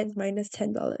 110 minus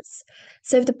 $10.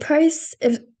 So if the price,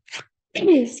 if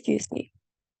excuse me,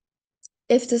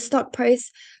 if the stock price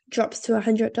drops to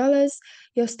 $100,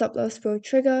 your stop loss will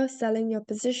trigger, selling your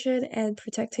position and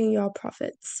protecting your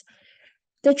profits.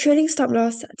 The trading stop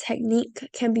loss technique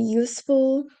can be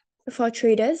useful for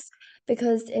traders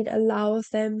because it allows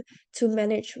them to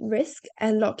manage risk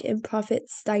and lock in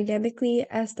profits dynamically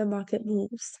as the market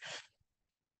moves.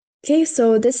 Okay,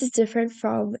 so this is different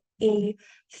from a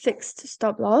fixed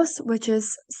stop loss, which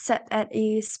is set at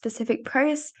a specific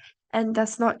price and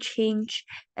does not change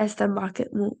as the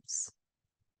market moves.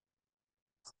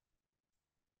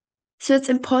 So it's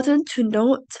important to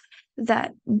note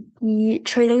that the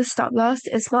trading stop loss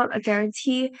is not a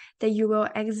guarantee that you will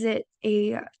exit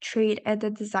a trade at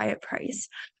the desired price.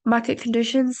 Market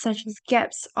conditions such as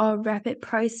gaps or rapid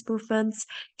price movements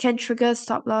can trigger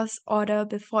stop loss order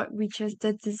before it reaches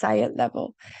the desired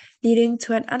level, leading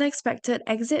to an unexpected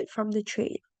exit from the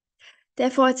trade.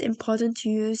 Therefore, it's important to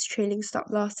use trailing stop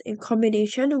loss in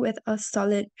combination with a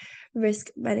solid risk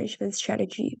management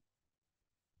strategy.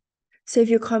 So if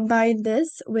you combine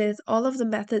this with all of the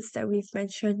methods that we've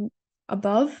mentioned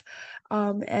above,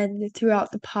 and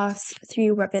throughout the past 3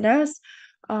 webinars,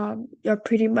 you're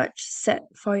pretty much set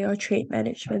for your trade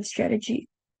management strategy.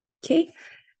 Okay,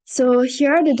 so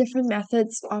here are the different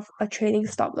methods of a trading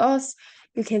stop loss.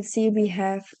 You can see we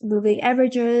have moving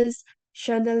averages,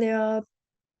 chandelier,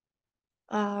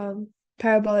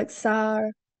 parabolic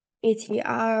SAR,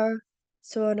 ATR,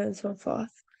 so on and so forth.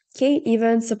 Okay,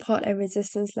 even support and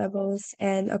resistance levels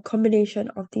and a combination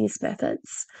of these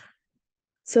methods.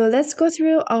 So let's go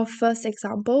through our first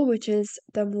example, which is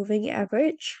the moving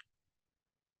average.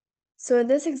 So in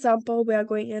this example, we are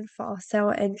going in for a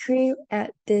sell entry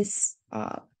at this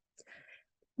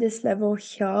level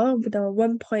here, with the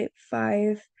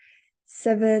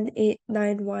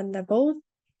 1.57891 level.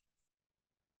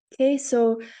 Okay,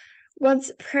 so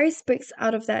once price breaks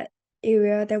out of that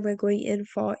area, then we're going in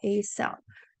for a sell.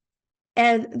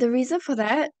 And the reason for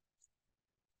that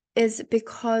is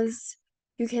because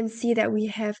you can see that we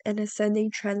have an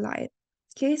ascending trend line.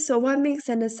 Okay, so what makes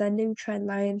an ascending trend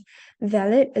line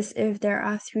valid is if there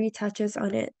are 3 touches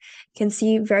on it. You can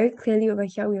see very clearly over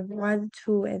here we have 1,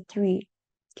 2, and 3.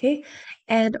 Okay,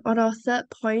 and on our third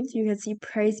point, you can see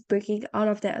price breaking out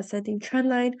of that ascending trend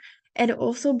line and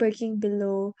also breaking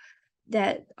below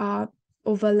that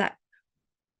overlap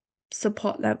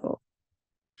support level.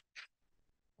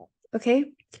 Okay,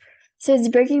 so it's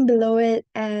breaking below it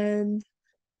and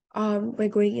we're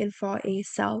going in for a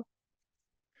sell.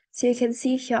 So you can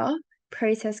see here,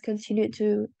 price has continued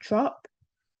to drop.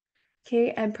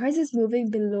 Okay, and price is moving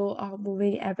below our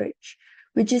moving average,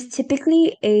 which is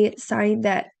typically a sign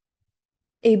that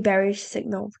a bearish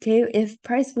signal. Okay, if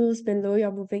price moves below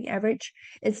your moving average,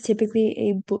 it's typically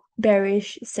a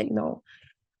bearish signal.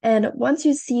 And once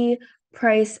you see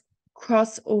price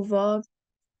cross over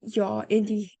your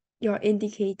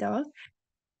indicator,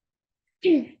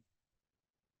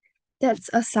 that's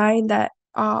a sign that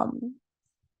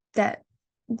that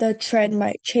the trend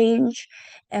might change,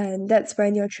 and that's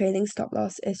when your trailing stop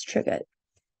loss is triggered.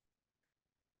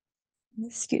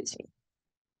 Excuse me.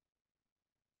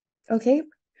 Okay,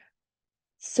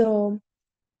 so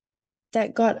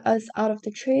that got us out of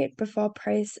the trade before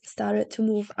price started to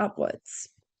move upwards.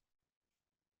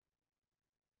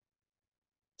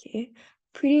 Okay,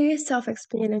 pretty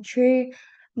self-explanatory.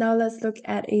 Now let's look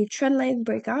at a trend line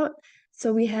breakout.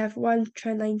 So we have one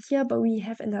trend line here, but we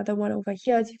have another one over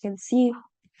here, as you can see.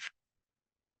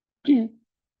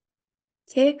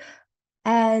 Okay,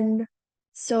 and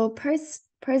so price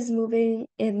moving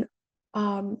in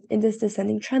this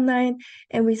descending trend line,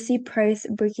 and we see price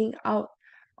breaking out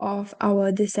of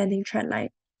our descending trend line.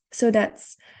 So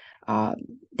that's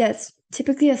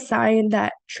typically a sign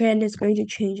that trend is going to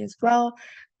change as well,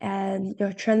 and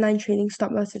your trend line trading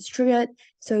stop loss is triggered,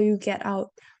 so you get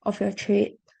out of your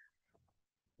trade,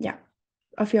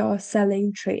 of your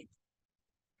selling trade.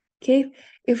 Okay,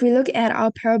 if we look at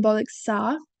our parabolic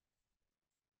SAR,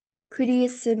 pretty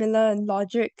similar in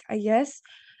logic, I guess.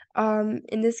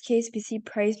 In this case, we see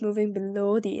price moving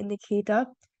below the indicator,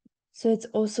 so it's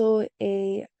also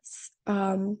a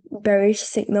bearish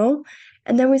signal.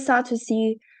 And then we start to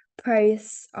see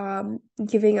price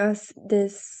giving us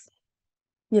this,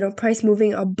 price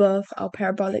moving above our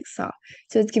parabolic saw.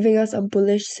 So it's giving us a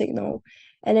bullish signal.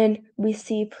 And then we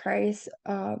see price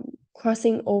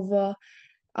crossing over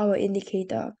our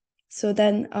indicator. So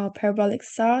then our parabolic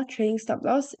saw trading stop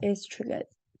loss is triggered.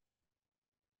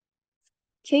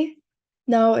 Okay.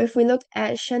 Now if we look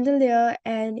at chandelier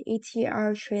and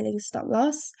ATR trailing stop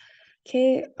loss,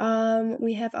 okay,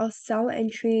 we have our sell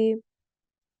entry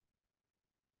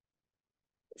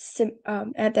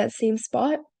at that same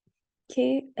spot.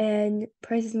 Okay, and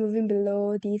price is moving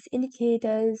below these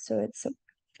indicators, so it's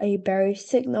a bearish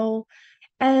signal.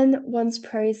 And once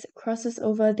price crosses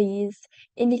over these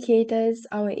indicators,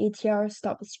 our ATR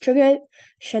stop is triggered,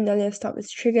 chandelier stop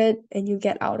is triggered, and you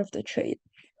get out of the trade.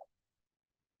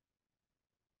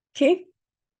 Okay,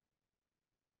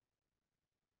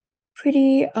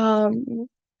 pretty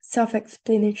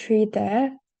self-explanatory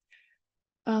there.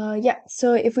 Yeah,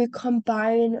 so if we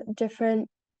combine different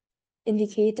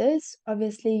indicators,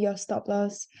 obviously your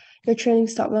trailing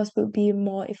stop loss will be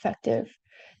more effective.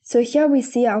 So here we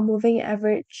see our moving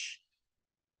average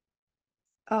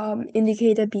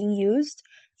indicator being used.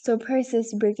 So price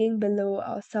is breaking below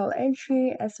our sell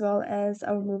entry as well as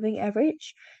our moving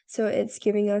average. So it's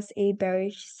giving us a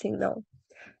bearish signal.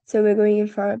 So we're going in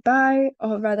for a buy,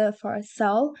 or rather for a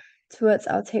sell towards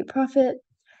our take profit.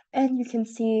 And you can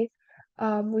see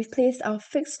we've placed our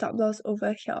fixed stop loss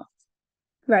over here,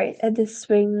 right, at this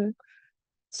swing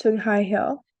high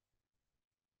here.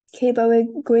 Okay, but we're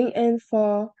going in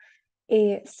for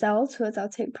a sell towards our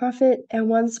take profit, and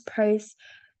once price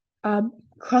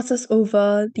crosses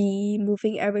over the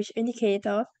moving average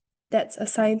indicator, that's a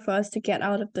sign for us to get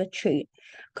out of the trade,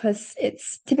 because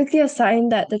it's typically a sign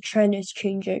that the trend is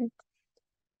changing.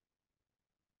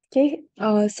 Okay,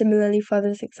 similarly for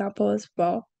this example as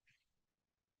well.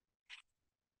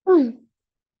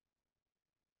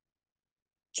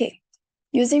 Okay,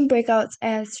 using breakouts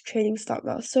as trading stop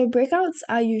loss. So breakouts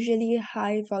are usually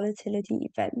high volatility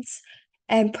events,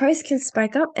 and price can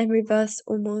spike up and reverse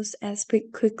almost as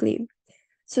quickly.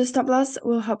 So stop loss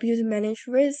will help you to manage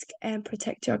risk and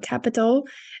protect your capital,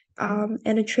 and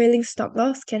a trailing stop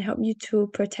loss can help you to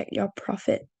protect your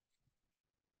profit.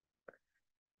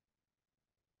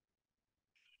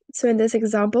 So in this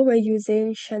example, we're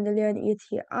using chandelier and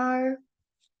ATR.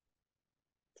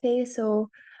 Okay, so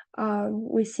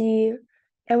we see,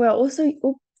 and we're also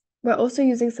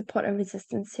using support and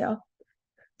resistance here.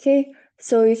 Okay,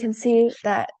 so you can see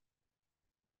that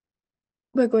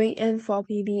we're going in for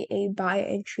maybe a buy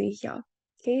entry here.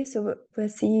 Okay, so we're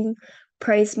seeing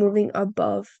price moving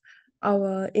above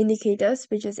our indicators,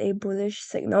 which is a bullish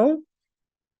signal.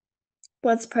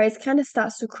 Once price kind of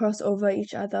starts to cross over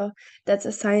each other, that's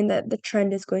a sign that the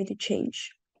trend is going to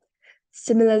change.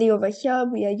 Similarly, over here,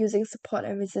 we are using support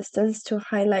and resistance to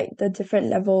highlight the different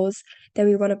levels that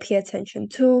we want to pay attention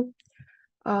to.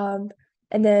 And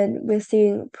then we're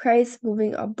seeing price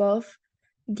moving above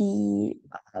the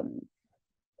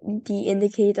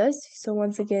indicators. So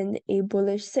once again, a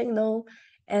bullish signal.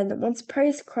 And once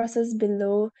price crosses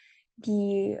below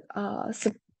the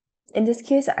in this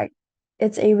case,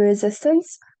 it's a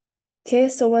resistance. Okay,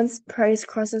 so once price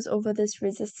crosses over this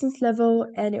resistance level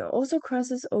and it also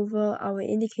crosses over our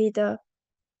indicator,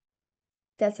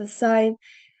 that's a sign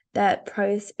that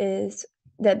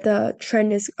the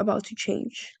trend is about to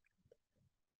change.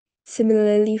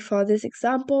 Similarly, for this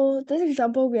example,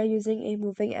 we are using a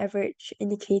moving average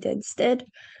indicator instead.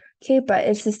 Okay, but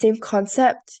it's the same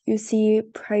concept. You see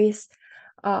price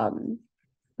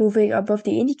moving above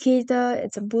the indicator,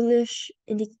 it's a bullish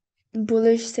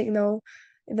signal.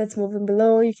 If it's moving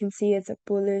below, you can see it's a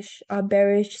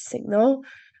bearish signal.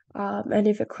 And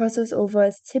if it crosses over,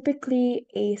 it's typically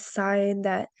a sign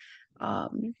that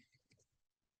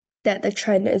the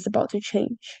trend is about to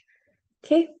change.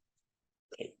 Okay,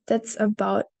 that's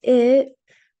about it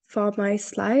for my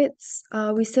slides.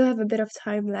 We still have a bit of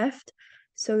time left,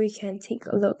 so we can take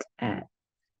a look at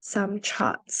some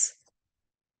charts.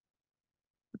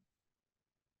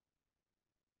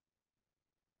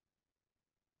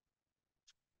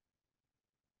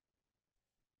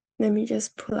 Let me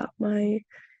just pull up my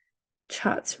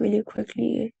charts really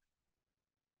quickly.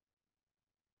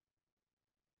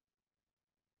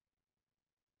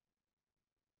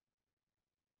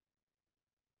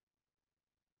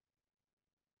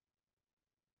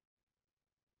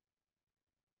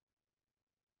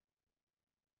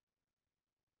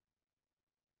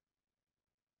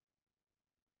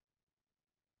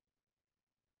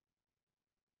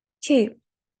 Okay,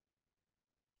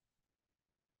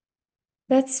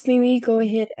 let's maybe go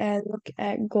ahead and look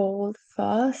at gold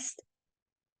first.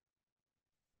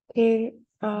 Okay,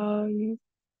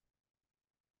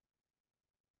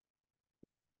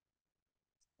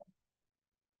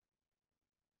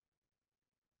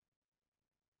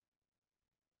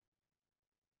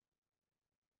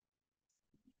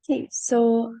 okay,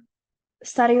 so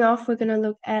starting off, we're gonna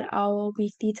look at our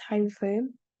weekly time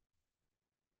frame.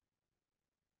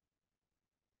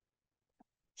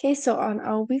 Okay, so on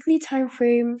our weekly time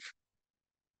frame,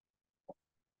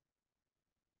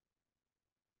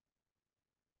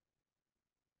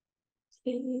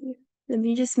 okay, let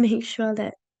me just make sure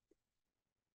that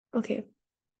okay,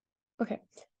 okay.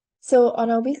 So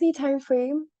on our weekly time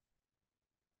frame,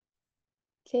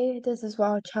 okay, this is what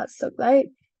our charts look like.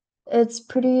 It's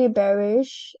pretty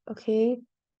bearish, okay.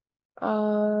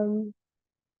 On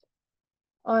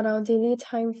our daily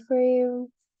time frame,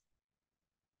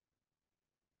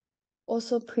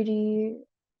 also pretty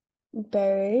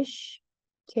bearish.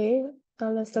 Okay, now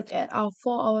let's look at our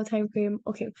 4-hour time frame.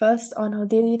 Okay, first on our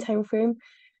daily time frame,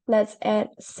 let's add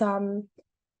some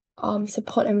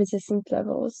support and resistance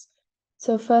levels.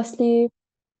 So firstly,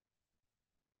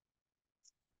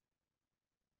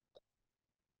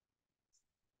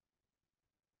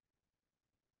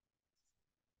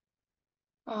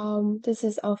 this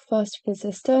is our first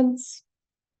resistance.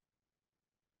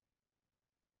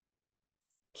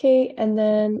 Okay, and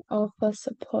then our first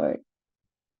support.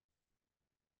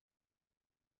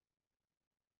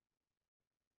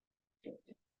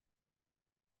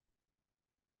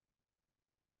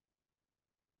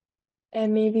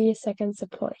 And maybe second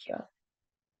support here.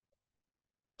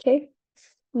 Okay,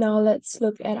 now let's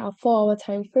look at our 4-hour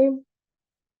time frame.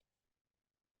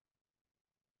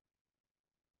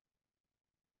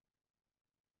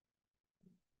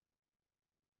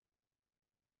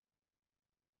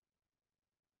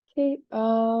 Okay,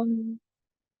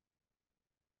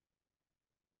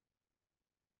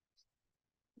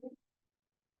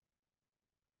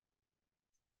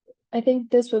 I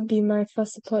think this would be my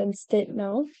first support instead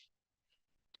now,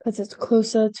 because it's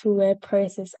closer to where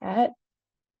price is at.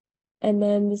 And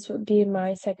then this would be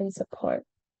my second support.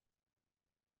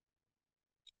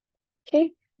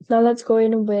 Okay, now let's go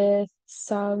in with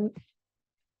some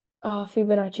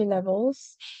Fibonacci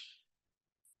levels.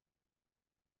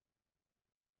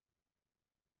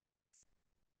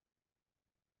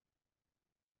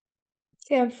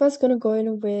 Okay, I'm first gonna go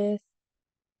in with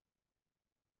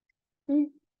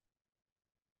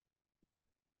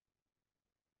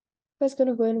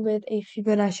a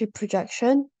Fibonacci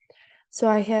projection. So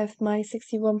I have my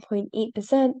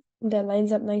 61.8% that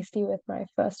lines up nicely with my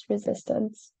first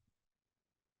resistance.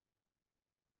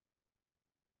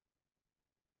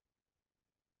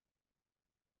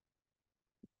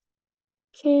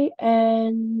 Okay,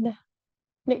 and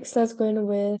next let's go in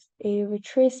with a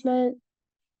retracement.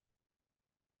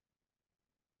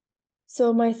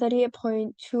 So my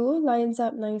 38.2 lines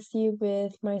up nicely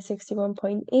with my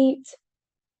 61.8.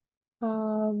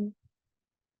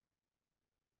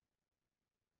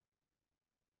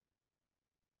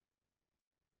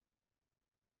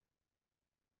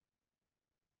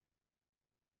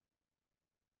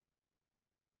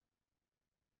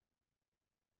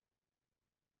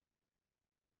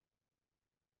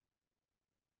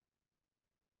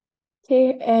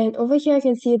 Okay, and over here I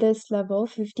can see this level,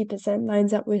 50%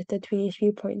 lines up with the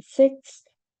 23.6.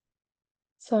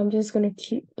 So I'm just gonna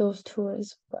keep those two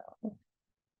as well.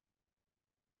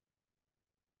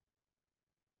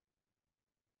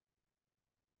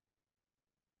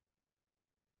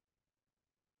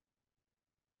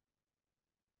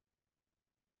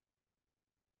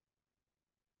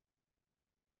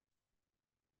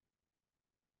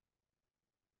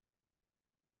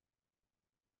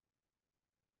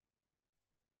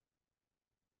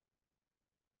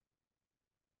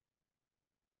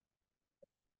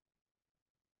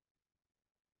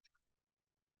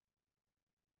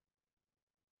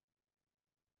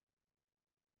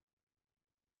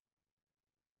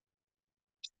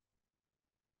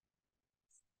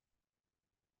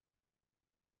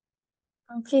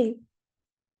 Okay,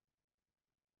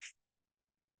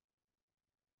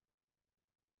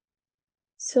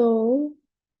 so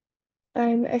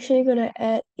I'm actually gonna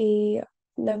add a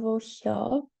level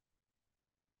here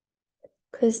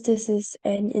because this is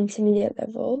an intermediate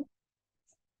level.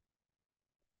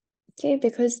 Okay,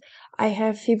 because I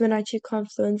have Fibonacci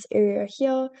confluence area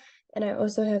here, and I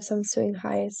also have some swing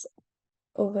highs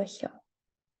over here.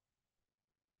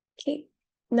 Okay,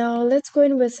 now let's go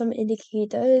in with some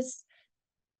indicators.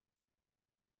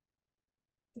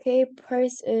 Okay,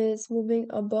 price is moving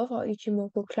above our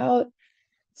Ichimoku cloud,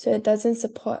 so it doesn't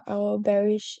support our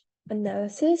bearish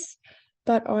analysis,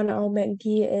 but on our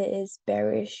MACD it is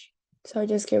bearish. So I'll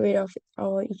just get rid of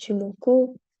our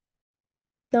Ichimoku.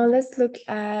 Now let's look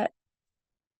at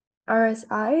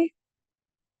RSI.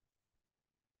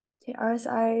 Okay,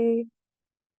 RSI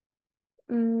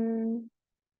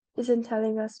isn't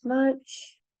telling us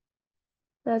much.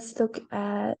 Let's look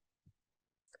at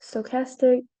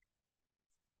stochastic.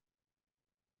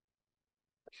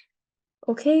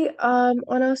 Okay, on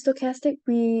our stochastic,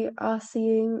 we are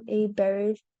seeing a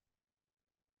bearish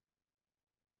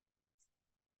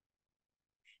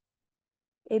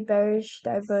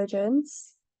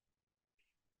divergence.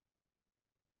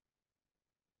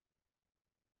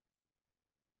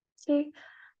 Okay,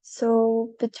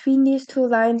 so between these two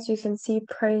lines, you can see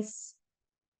price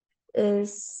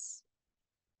is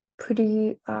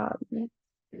pretty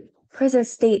price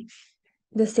has stayed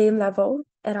the same level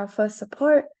at our first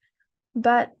support,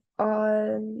 but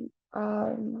on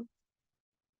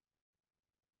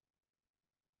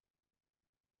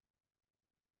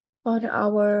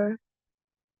our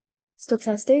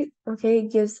stochastic, okay,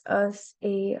 it gives us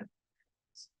a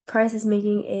price is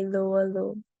making a lower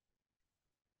low.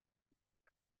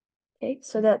 Okay,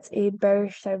 so that's a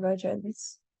bearish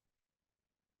divergence.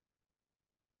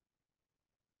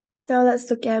 Now let's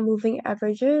look at moving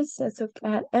averages. Let's look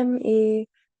at MA,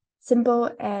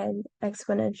 simple, and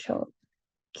exponential.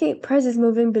 Okay, price is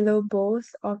moving below both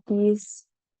of these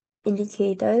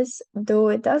indicators, though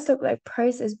it does look like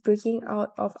price is breaking out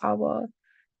of our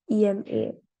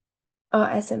EMA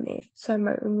or SMA. So I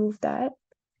might remove that.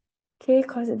 Okay,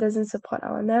 because it doesn't support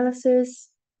our analysis.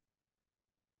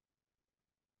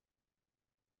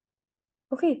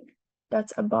 Okay,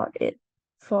 that's about it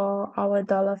for our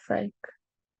dollar franc.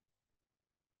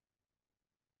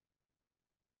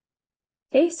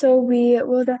 Okay, so we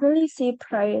will definitely see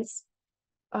price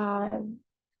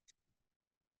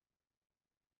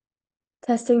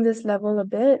testing this level a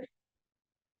bit.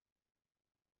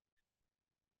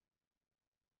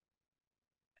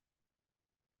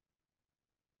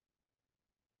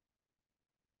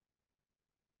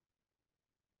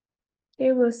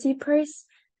 Okay, we'll see price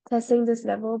testing this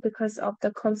level because of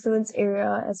the confluence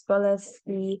area as well as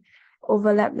the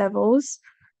overlap levels.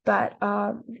 But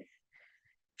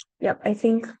yep, I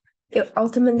think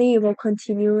ultimately it will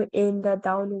continue in the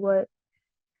downward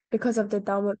because of the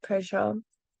downward pressure.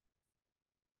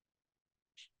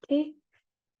 Okay.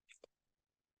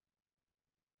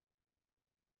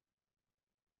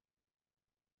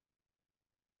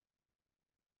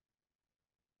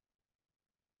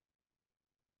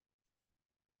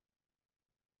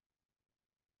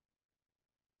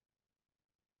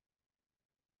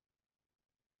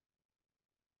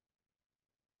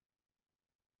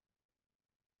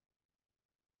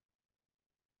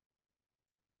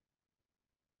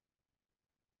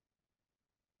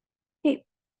 Okay.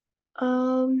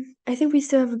 I think we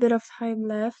still have a bit of time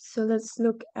left, so let's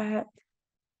look at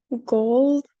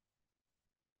gold.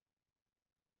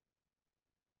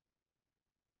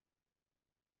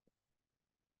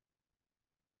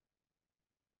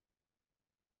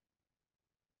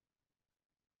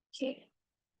 Okay.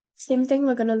 Same thing,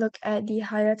 we're gonna look at the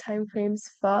higher time frames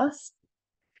first.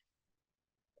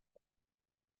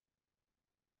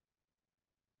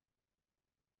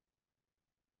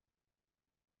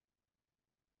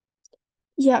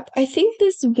 Yep, I think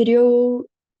this video,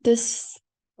 because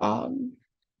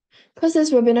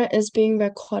this webinar is being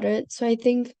recorded, so I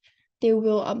think they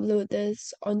will upload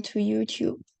this onto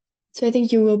YouTube. So I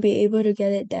think you will be able to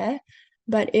get it there.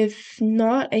 But if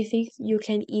not, I think you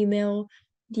can email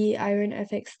the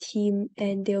IronFX team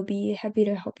and they'll be happy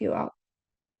to help you out.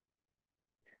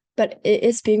 But it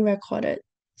is being recorded,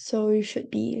 so you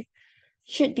should be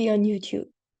on YouTube.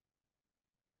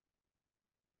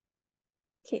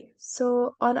 Okay,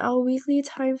 so on our weekly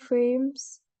time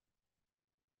frames,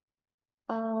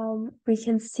 we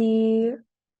can see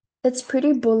it's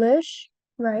pretty bullish,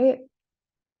 right?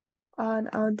 On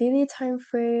our daily time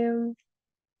frame,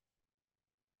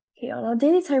 okay, on our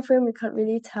daily time frame, we can't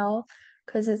really tell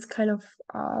because it's kind of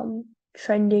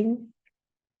trending.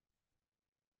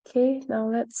 Okay, now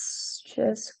let's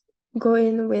just go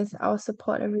in with our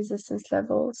support and resistance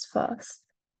levels first.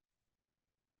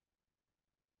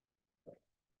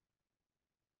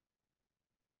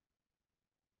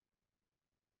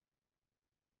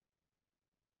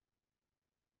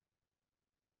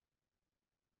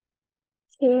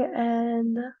 Okay,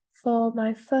 and for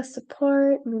my first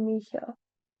support, maybe here.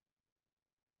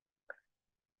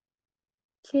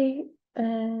 Okay,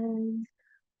 and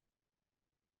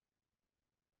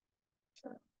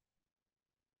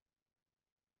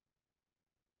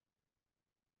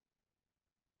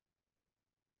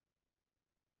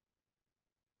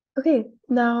okay,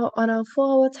 now on our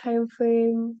 4-hour time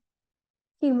frame,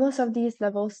 think most of these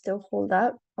levels still hold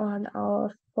up on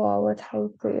our 4-hour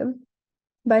time frame.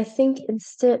 But I think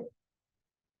instead,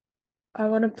 I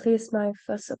want to place my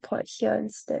first support here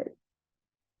instead.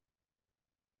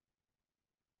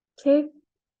 Okay.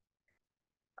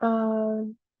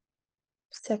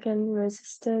 Second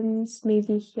resistance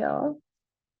maybe here.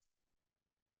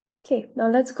 Okay, now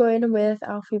let's go in with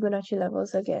our Fibonacci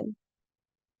levels again.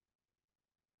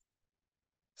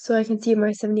 So I can see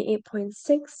my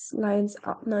 78.6 lines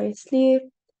up nicely.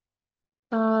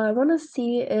 I want to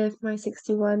see if my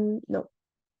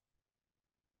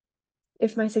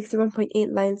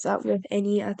 61.8 lines up with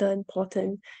any other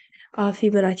important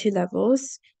Fibonacci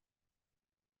levels.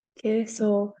 Okay,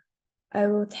 so I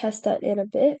will test that in a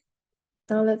bit.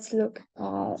 Now let's look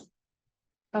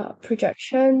at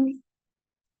projection.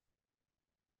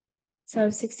 So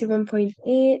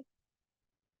 61.8.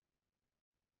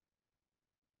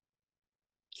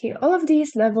 Okay, all of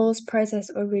these levels price has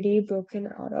already broken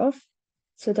out of,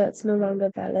 so that's no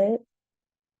longer valid.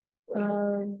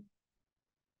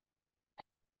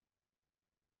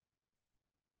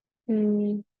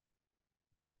 Hmm.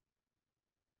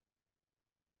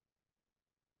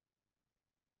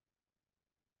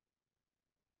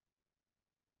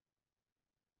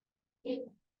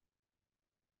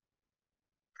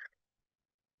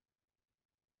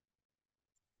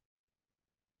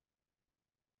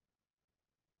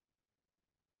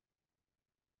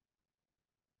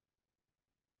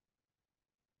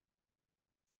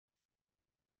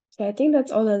 So I think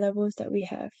that's all the levels that we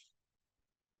have.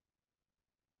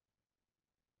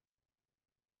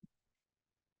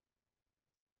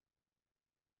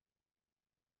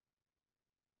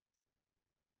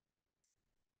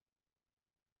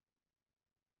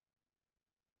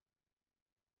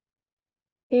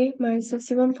 Okay, my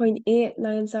 61.8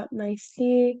 lines up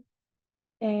nicely,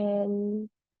 and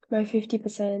my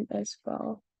 50% as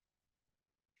well.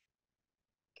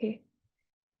 Okay,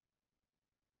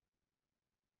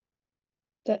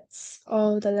 that's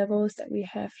all the levels that we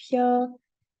have here.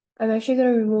 I'm actually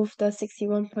going to remove the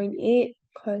 61.8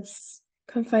 because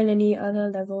can't find any other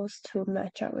levels to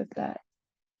match up with that,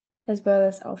 as well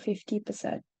as our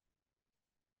 50%.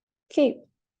 Okay,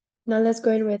 now let's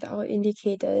go in with our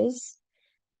indicators.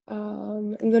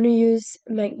 I'm going to use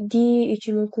MACD,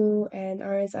 Ichimoku, and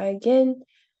RSI again,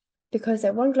 because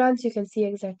at one glance you can see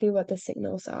exactly what the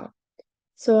signals are.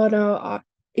 So on our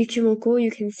Ichimoku,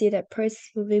 you can see that price is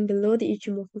moving below the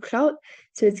Ichimoku cloud,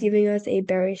 so it's giving us a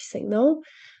bearish signal.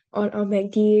 On our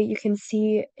MACD, you can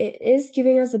see it is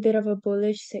giving us a bit of a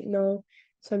bullish signal,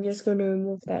 so I'm just going to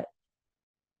remove that.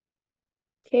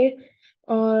 Okay,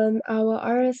 on our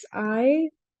RSI,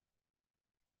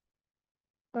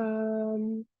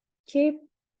 okay,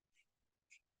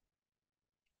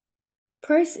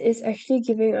 price is actually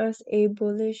giving us a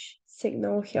bullish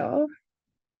signal here.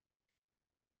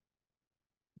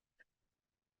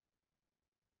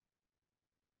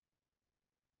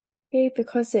 Okay,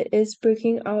 because it is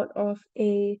breaking out of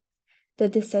the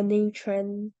descending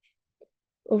trend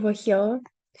over here.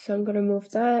 So I'm gonna move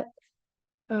that.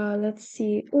 Let's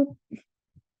see. Ooh.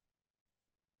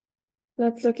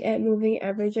 Let's look at moving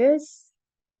averages.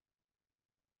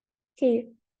 Okay,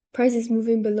 price is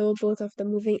moving below both of the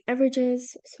moving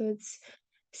averages, so it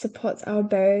supports our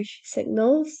bearish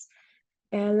signals.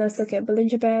 And let's look at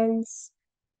Bollinger Bands.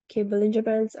 Okay, Bollinger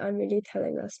Bands aren't really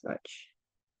telling us much.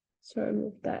 So I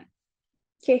remove that.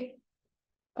 Okay,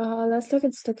 let's look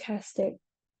at stochastic.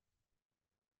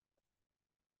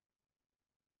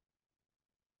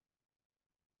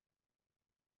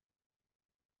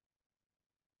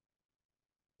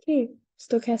 Okay,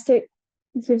 stochastic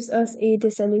gives us a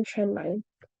descending trend line.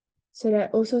 So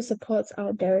that also supports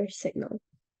our bearish signal.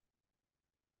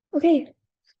 Okay,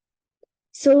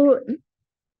 so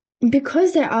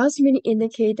because there are so many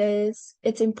indicators,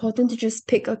 it's important to just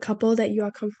pick a couple that you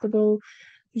are comfortable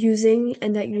using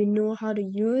and that you know how to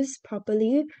use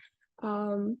properly.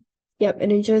 Yep,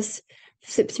 and then just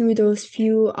flip through those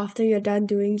few after you're done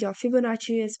doing your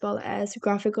Fibonacci as well as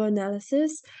graphical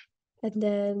analysis. And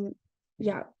then,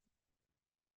 yeah,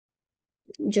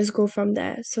 just go from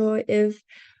there. So if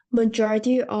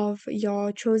majority of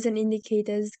your chosen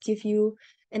indicators give you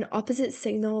an opposite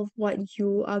signal of what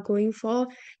you are going for,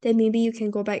 then maybe you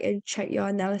can go back and check your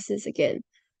analysis again.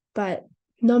 But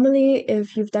normally,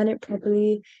 if you've done it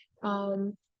properly,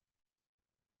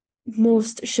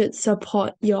 most should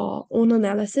support your own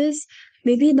analysis.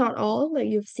 Maybe not all, like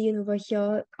you've seen over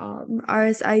here,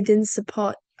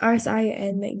 RSI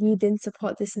and MACD didn't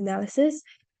support this analysis,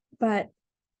 but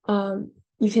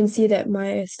you can see that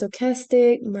my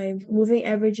stochastic, my moving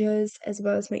averages, as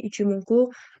well as my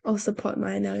Ichimoku all support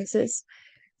my analysis.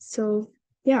 So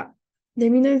Yeah. Let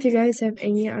me know if you guys have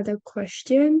any other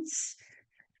questions.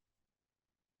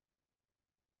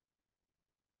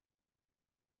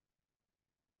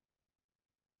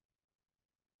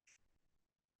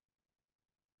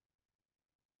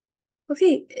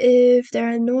 Okay, if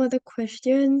there are no other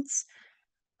questions,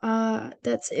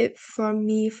 that's it from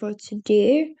me for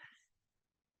today.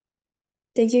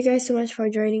 Thank you guys so much for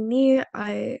joining me.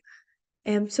 I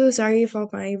am so sorry for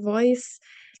my voice.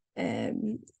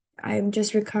 Um, I'm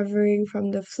just recovering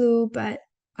from the flu, but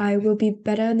I will be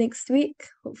better next week,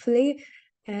 hopefully.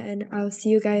 And I'll see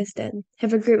you guys then.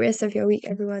 Have a great rest of your week,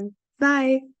 everyone.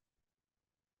 Bye.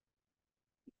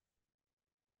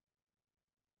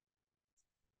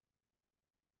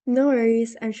 No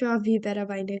worries. I'm sure I'll be better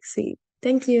by next week.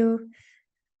 Thank you.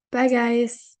 Bye,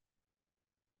 guys.